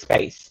a weird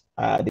space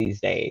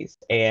these days.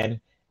 And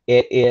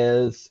it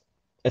is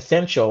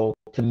essential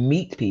to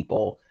meet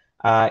people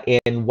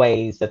in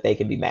ways that they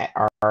can be met.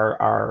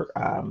 Our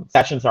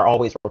sessions are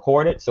always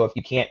recorded. So if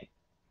you can't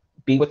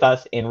be with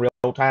us in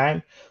real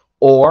time,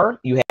 or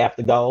you have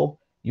to go,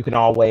 you can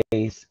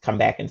always come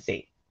back and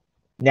see.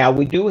 Now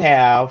we do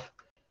have,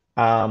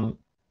 look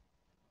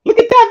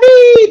at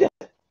David!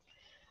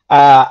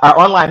 Our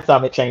online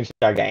summit changed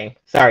our game.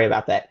 Sorry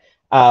about that.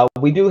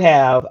 We do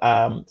have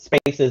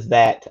spaces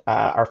that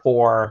are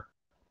for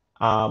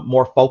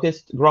more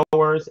focused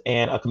growers,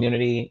 and a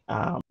community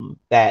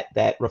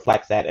that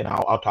reflects that. And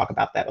I'll talk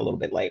about that a little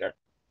bit later.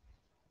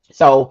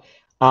 So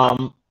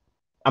I'm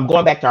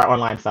going back to our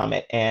online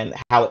summit and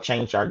how it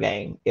changed our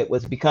game. It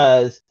was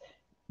because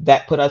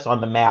that put us on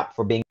the map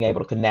for being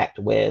able to connect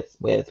with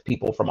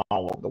people from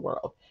all over the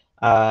world.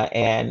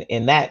 And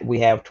in that, we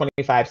have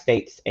 25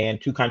 states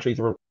and 2 countries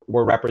were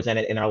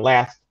represented in our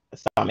last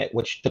summit,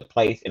 which took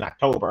place in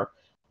October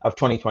of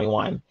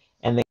 2021.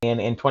 And then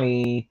in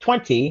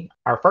 2020,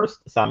 our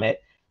first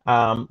summit,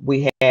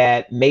 we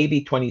had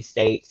maybe 20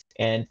 states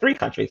and 3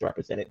 countries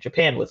represented.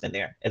 Japan was in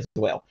there as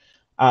well.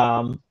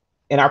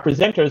 And our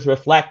presenters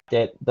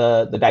reflected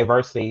the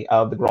diversity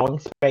of the growing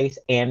space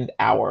and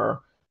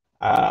our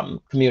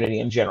community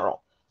in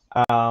general.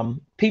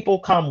 People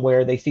come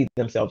where they see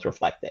themselves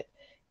reflected.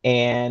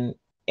 And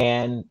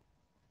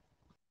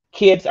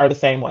kids are the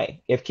same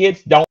way. If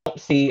kids don't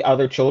see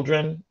other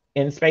children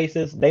in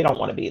spaces, they don't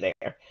want to be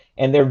there.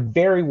 And they're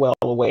very well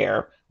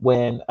aware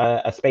when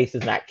a space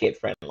is not kid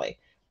friendly.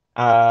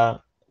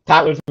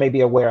 Toddlers may be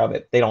aware of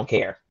it. They don't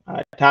care.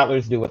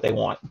 Toddlers do what they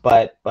want.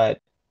 But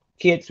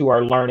kids who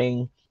are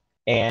learning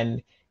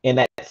and in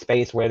that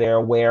space where they're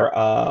aware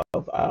of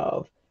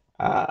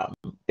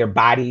their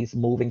bodies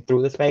moving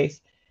through the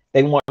space,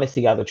 they want to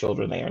see other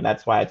children there. And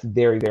that's why it's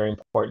very, very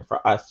important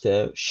for us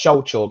to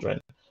show children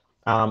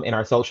in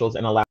our socials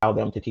and allow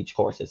them to teach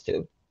courses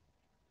too.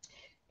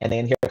 And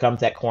then here comes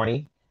that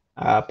corny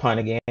pun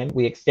again.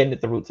 We extended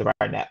the roots of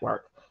our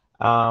network.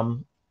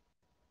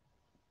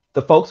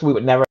 The folks we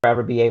would never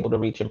ever be able to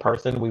reach in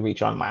person, we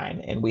reach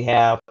online. And we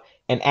have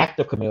an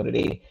active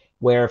community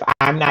where if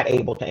I'm not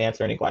able to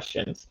answer any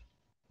questions,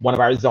 one of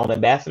our zone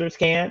ambassadors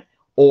can,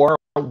 or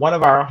one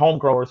of our home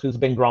growers who's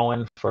been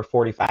growing for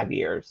 45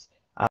 years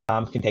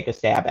can take a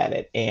stab at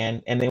it,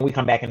 and then we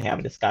come back and have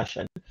a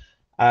discussion.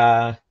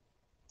 I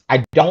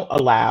don't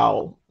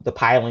allow the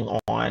piling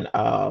on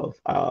of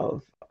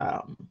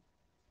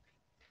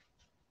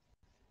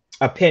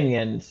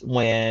opinions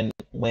when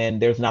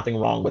there's nothing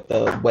wrong with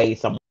the way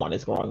someone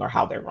is growing or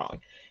how they're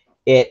growing.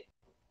 It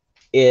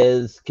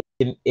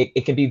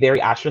it can be very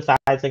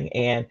ostracizing,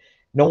 and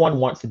no one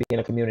wants to be in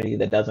a community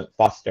that doesn't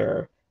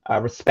foster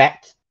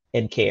respect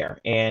and care.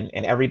 And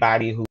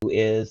everybody who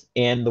is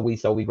in the We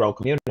Sow We Grow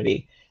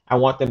community, I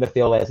want them to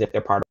feel as if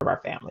they're part of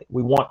our family.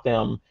 We want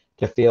them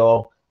to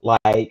feel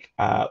like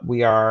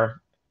we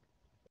are,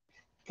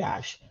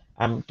 gosh,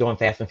 I'm doing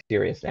Fast and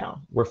Furious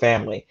now. We're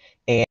family,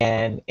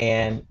 and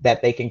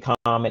that they can come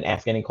and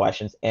ask any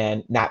questions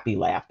and not be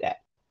laughed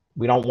at.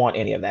 We don't want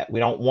any of that. We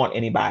don't want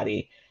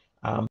anybody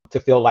to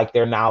feel like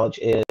their knowledge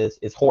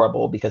is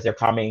horrible because they're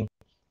coming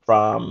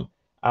from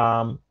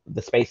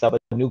the space of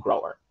a new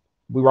grower.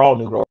 We were all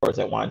new growers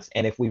at once,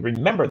 and if we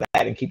remember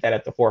that and keep that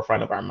at the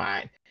forefront of our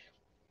mind,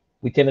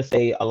 we tend to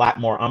stay a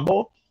lot more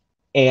humble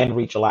and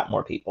reach a lot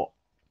more people.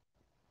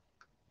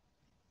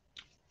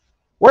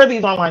 Where are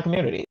these online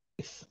communities?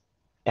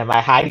 Am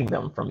I hiding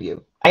them from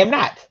you? I am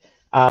not.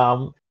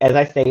 As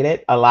I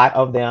stated, a lot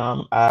of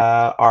them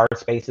are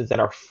spaces that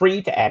are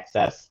free to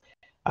access,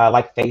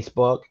 like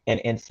Facebook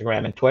and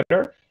Instagram and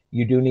Twitter.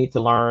 You do need to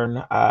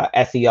learn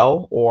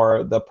SEO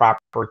or the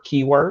proper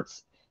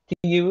keywords to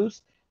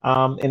use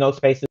in those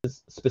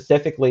spaces,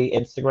 specifically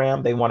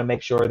Instagram. They want to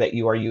make sure that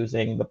you are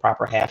using the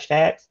proper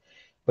hashtags,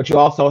 but you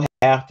also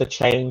have to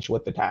change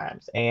with the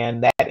times.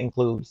 And that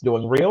includes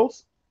doing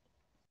reels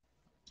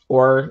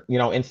or,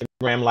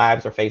 Instagram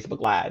lives or Facebook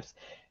lives.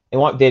 They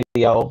want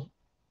video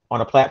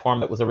on a platform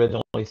that was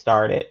originally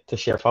started to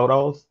share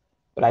photos,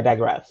 but I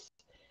digress.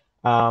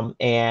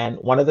 And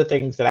one of the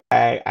things that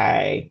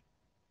I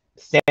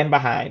stand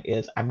behind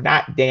is I'm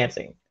not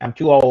dancing. I'm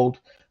too old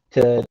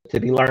to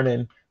be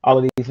learning all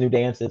of these new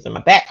dances, and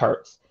my back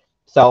hurts.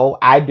 So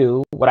I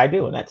do what I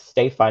do, and that's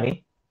stay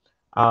funny,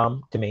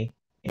 to me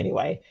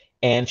anyway,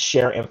 and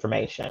share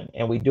information.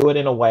 And we do it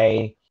in a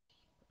way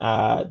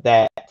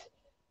that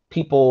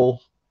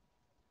people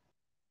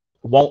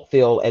won't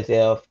feel as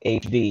if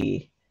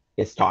HD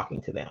is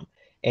talking to them.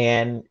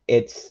 And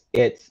it's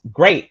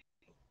great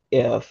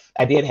if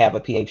I did have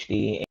a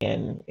PhD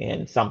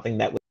in something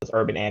that was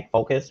urban ag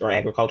focused or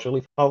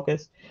agriculturally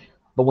focused.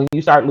 But when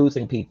you start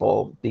losing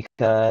people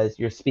because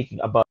you're speaking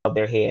above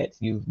their heads,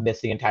 you've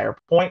missed the entire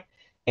point,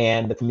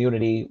 and the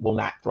community will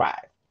not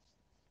thrive.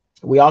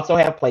 We also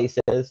have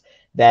places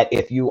that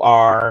if you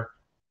are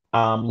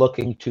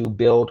looking to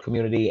build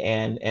community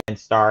and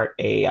start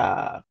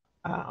an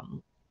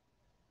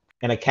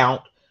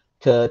account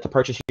to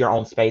purchase your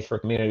own space for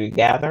community to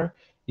gather,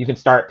 you can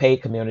start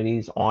paid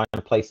communities on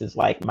places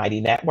like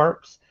Mighty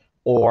Networks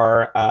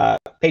or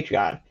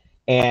Patreon.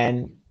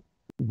 And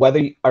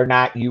whether or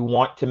not you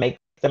want to make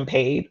them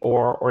paid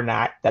or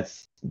not,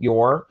 that's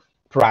your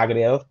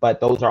prerogative. But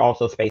those are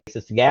also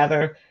spaces to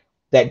gather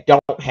that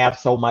don't have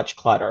so much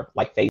clutter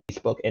like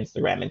Facebook,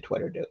 Instagram, and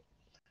Twitter do.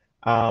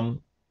 And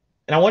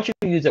I want you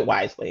to use it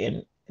wisely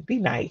and be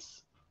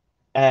nice.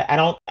 I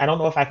don't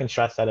know if I can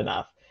stress that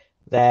enough,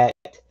 that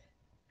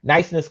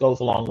niceness goes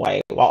a long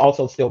way while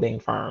also still being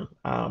firm.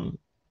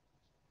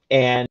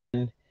 And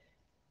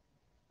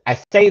I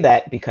say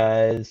that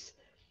because,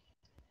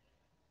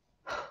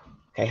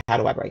 okay, how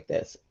do I break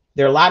this?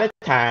 There are a lot of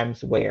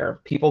times where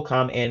people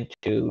come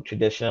into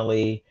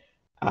traditionally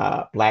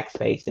Black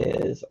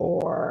spaces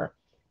or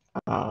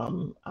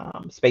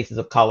spaces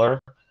of color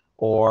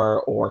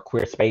or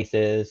queer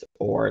spaces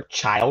or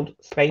child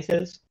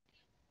spaces,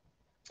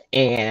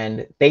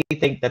 and they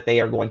think that they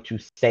are going to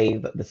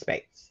save the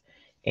space.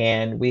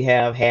 And we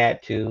have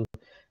had to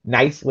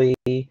nicely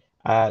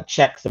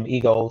check some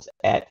egos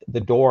at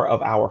the door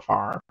of our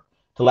farm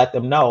to let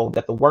them know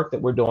that the work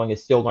that we're doing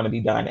is still going to be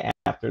done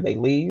after they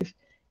leave.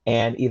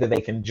 And either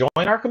they can join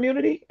our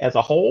community as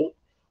a whole,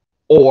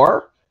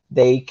 or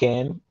they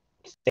can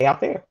stay out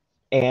there.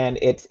 And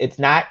it's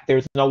not,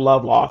 there's no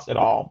love lost at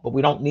all. But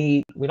we don't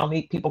need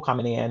people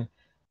coming in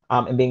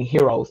and being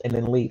heroes and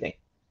then leaving.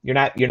 You're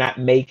not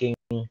making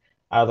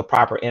the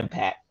proper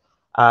impact.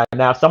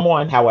 Now,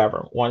 someone,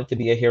 however, wanted to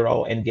be a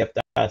hero and gift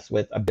us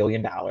with $1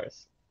 billion.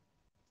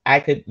 I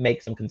could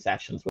make some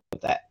concessions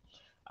with that.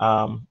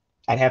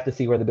 I'd have to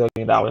see where the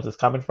 $1 billion is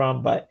coming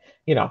from, but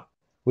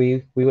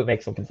we would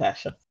make some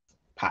concessions,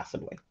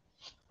 possibly.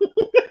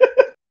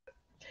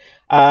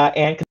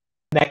 And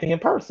connecting in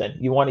person.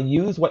 You want to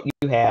use what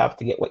you have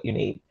to get what you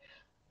need.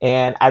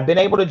 And I've been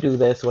able to do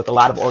this with a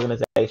lot of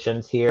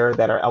organizations here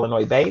that are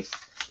Illinois based,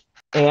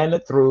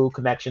 and through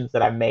connections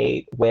that I've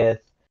made with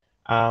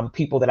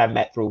people that I've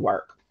met through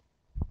work.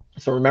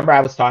 So remember,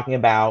 I was talking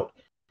about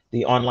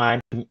the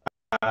online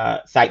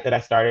site that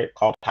I started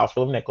called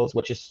Houseful of Nicholes,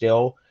 which is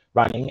still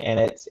running, and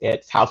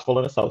it's Houseful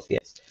and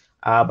Associates.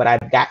 But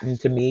I've gotten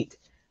to meet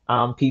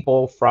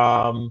people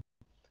from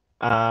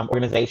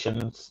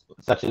organizations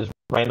such as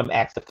Random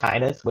Acts of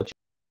Kindness, which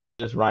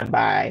is run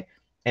by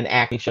an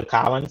Agnesha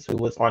Collins, who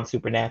was on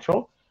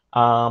Supernatural.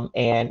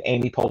 And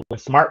Amy Poehler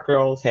Smart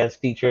Girls has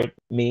featured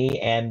me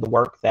and the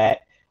work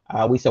that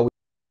We So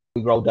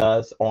We Grow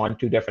does on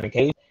 2 different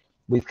occasions.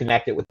 We've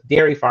connected with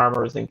dairy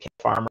farmers and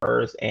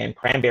farmers and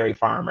cranberry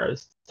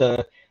farmers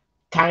to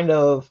kind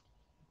of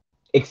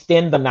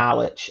extend the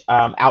knowledge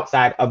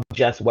outside of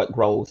just what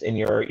grows in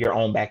your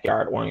own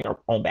backyard or on your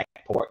own back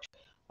porch,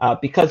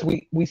 because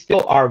we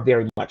still are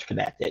very much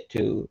connected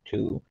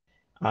to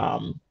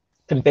um,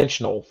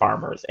 conventional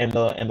farmers and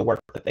the work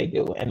that they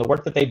do, and the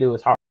work that they do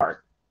is hard.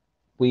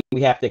 We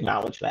have to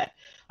acknowledge that.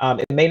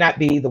 It may not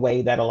be the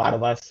way that a lot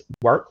of us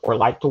work or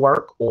like to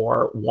work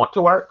or want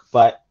to work,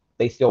 but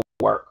they still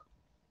work.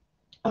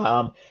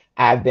 Um,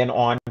 I've been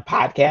on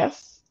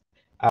podcasts.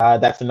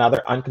 That's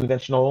another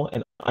unconventional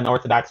and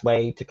unorthodox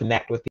way to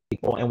connect with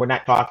people. And we're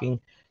not talking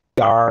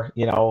PR,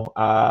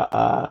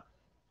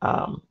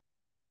 um,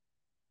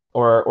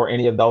 or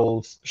any of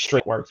those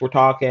straight works. We're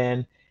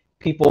talking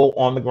people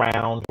on the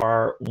ground who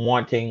are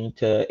wanting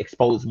to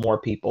expose more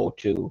people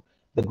to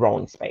the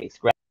growing space,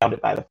 grounded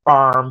by the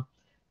farm,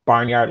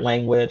 barnyard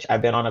language.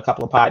 I've been on a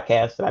couple of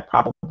podcasts that I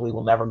probably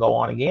will never go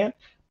on again,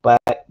 but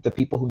the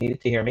people who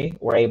needed to hear me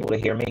were able to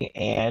hear me,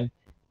 and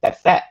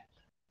that's that.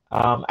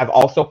 I've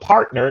also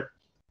partnered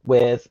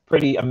with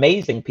pretty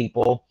amazing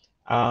people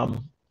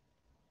who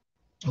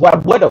I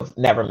would have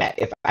never met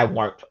if I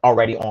weren't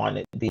already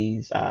on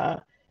these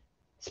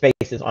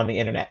spaces on the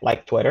internet,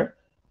 like Twitter.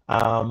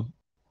 Um,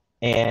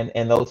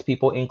 and those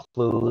people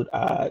include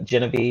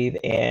Genevieve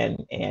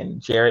and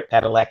Jared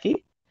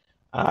Padalecki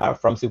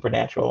from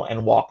Supernatural,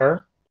 and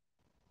Walker.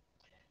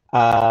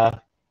 Uh,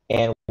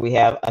 and we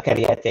have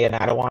Akariete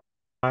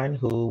Anadawan,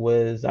 who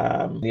was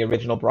the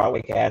original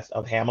Broadway cast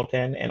of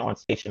Hamilton and on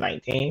Station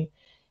 19.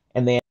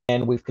 And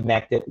then we've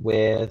connected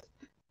with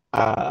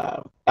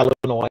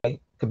Illinois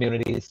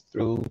communities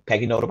through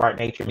Peggy Notabart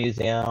Nature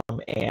Museum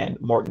and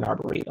Morton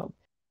Arboretum.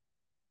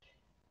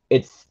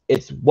 It's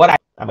what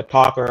I'm a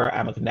talker,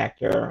 I'm a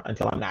connector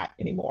until I'm not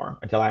anymore,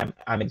 until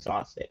I'm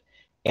exhausted.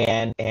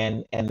 And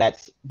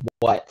that's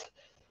what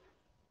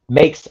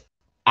makes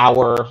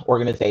our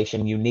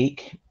organization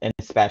unique and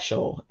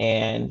special.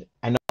 And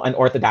I know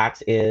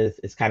unorthodox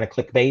is kind of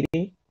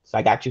clickbaity, so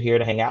I got you here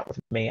to hang out with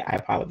me. I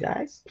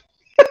apologize.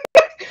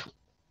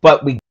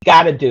 But we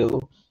got to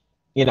do,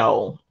 you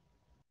know,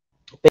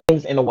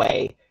 things in a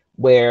way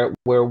where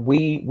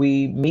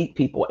we meet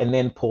people and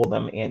then pull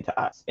them into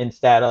us,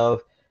 instead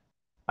of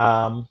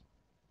um,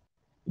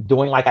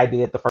 doing like I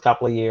did the first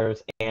couple of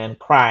years and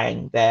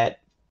crying that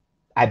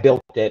I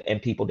built it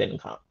and people didn't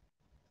come.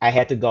 I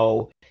had to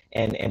go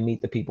and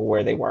meet the people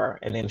where they were,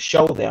 and then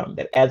show them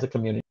that as a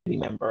community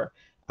member,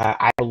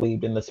 I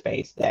believed in the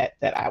space that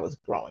I was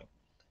growing.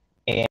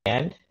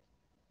 And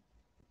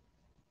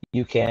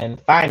you can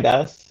find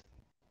us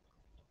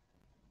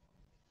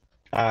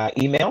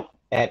email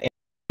at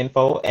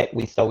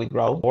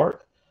info@wesowegrow.org,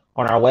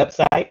 on our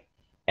website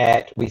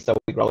at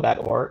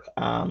wesowegrow.org.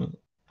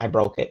 I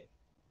broke it,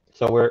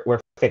 so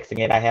we're fixing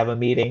it. I have a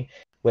meeting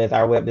with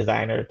our web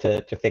designer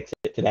to fix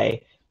it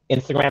today.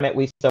 Instagram at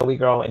We So We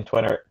Grow, and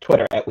Twitter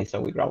at We So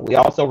We Grow. We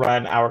also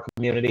run our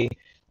community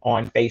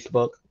on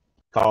Facebook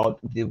called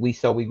the We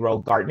So We Grow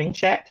Gardening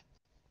Chat,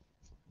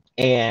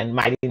 and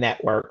Mighty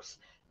Networks,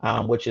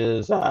 which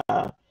is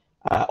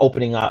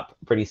opening up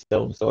pretty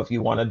soon. So if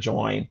you want to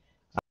join,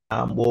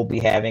 we'll be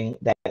having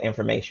that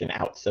information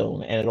out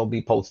soon, and it'll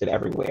be posted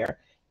everywhere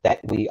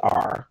that we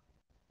are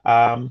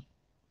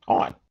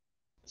on.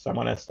 So I'm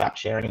going to stop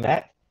sharing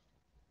that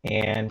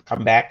and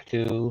come back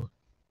to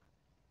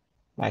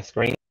my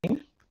screen.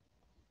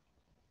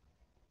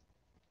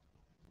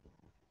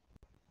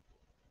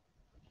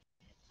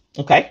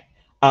 Okay.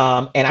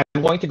 And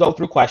I'm going to go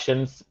through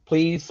questions.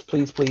 Please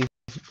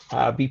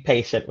be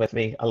patient with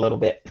me a little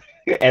bit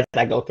as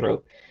I go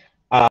through.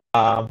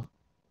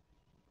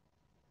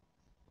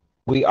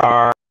 We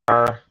are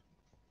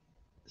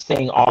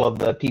seeing all of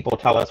the people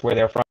tell us where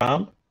they're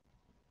from,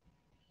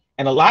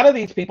 and a lot of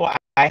these people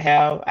I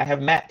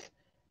have met.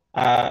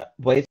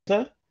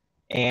 Boisa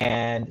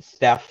and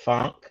Steph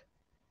Funk,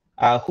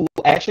 who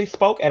actually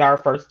spoke at our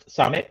first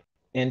summit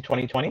in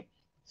 2020.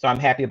 So I'm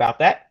happy about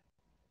that.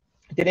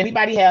 Did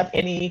anybody have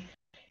any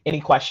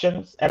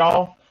questions at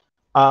all?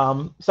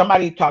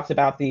 Somebody talks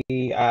about the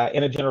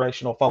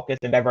intergenerational focus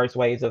and diverse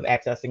ways of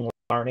accessing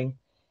learning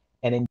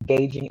and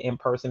engaging in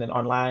person and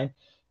online.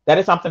 That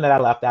is something that I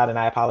left out, and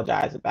I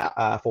apologize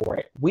about for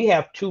it. We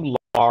have 2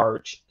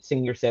 large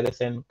senior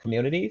citizen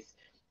communities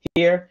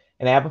here,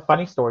 and I have a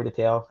funny story to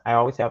tell. I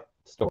always have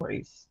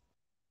stories.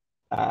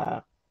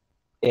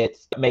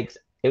 It's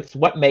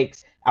what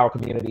makes our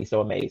community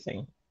so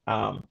amazing.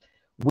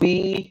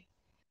 We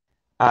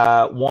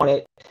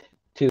wanted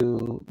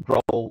to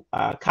grow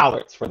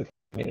collards for the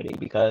community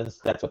because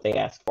that's what they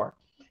asked for.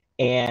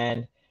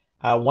 And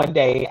one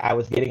day I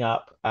was getting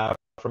up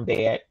from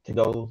bed to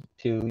go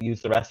to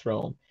use the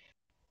restroom,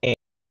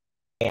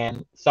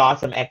 and saw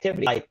some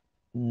activity like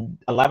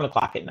 11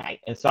 o'clock at night,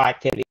 and saw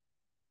activity.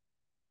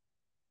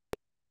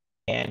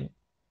 And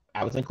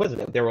I was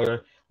inquisitive. There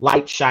were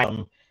light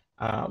shining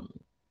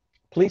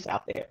police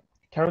out there.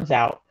 Turns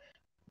out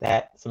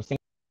that some senior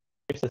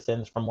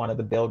citizens from one of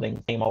the buildings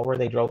came over.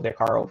 They drove their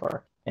car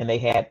over, and they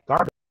had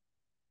garbage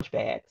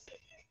bags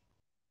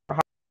for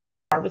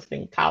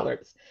harvesting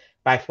collards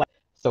by flag.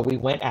 So we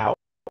went out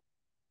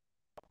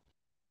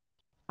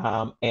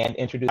and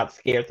introduced,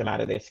 scared them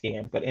out of their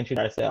skin, but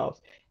introduced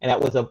ourselves. And that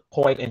was a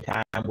point in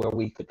time where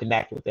we could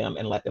connect with them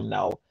and let them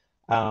know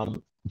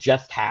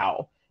just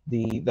how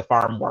the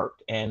farm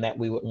worked, and that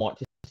we would want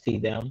to see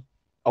them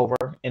over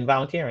in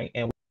volunteering.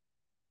 And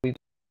we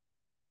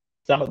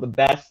some of the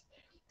best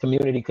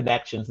community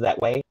connections that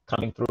way,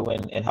 coming through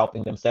and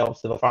helping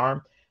themselves to the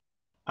farm,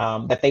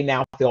 that they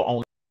now feel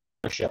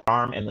ownership of the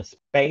farm and the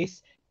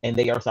space, and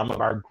they are some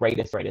of our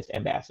greatest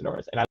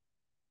ambassadors. And I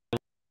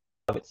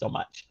love it so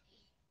much.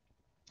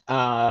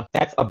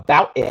 That's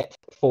about it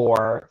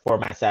for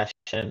my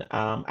session.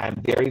 I'm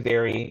very,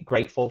 very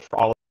grateful for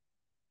all of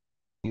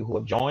you who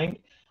have joined.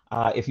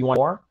 If you want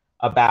more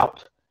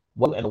about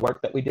what and the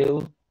work that we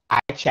do, I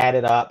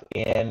chatted up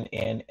in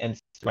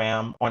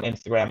Instagram, on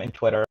Instagram and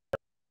Twitter,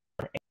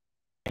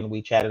 and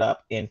we chatted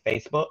up in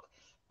Facebook.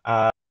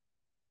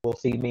 You'll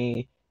see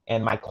me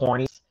and my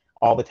cornies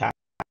all the time.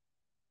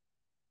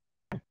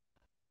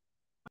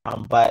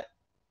 But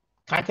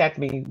contact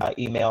me by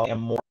email and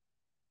more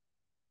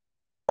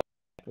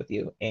with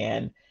you,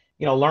 and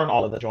learn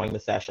all of the join the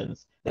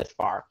sessions this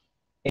far.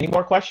 Any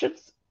more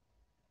questions?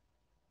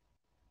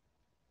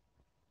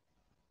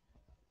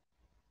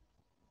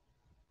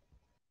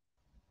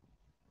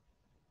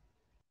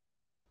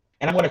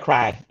 And I'm going to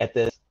cry at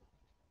this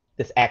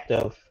act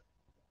of,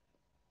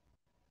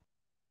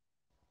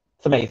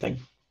 it's amazing.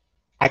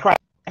 I cry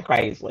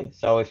easily.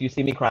 So if you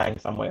see me crying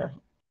somewhere,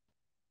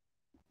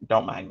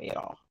 don't mind me at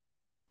all.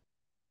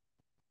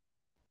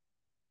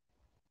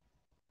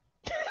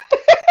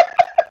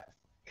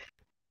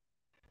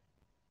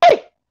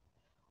 Hey,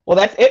 well,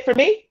 that's it for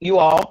me, you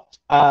all.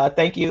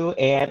 Thank you.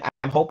 And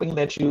I'm hoping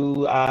that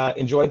you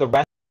enjoy the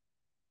rest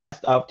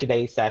of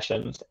today's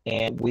sessions,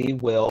 and we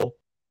will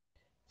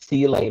see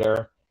you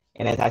later.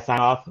 And as I sign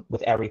off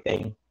with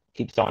everything,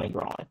 keep sowing and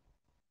growing.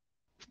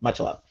 Much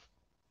love.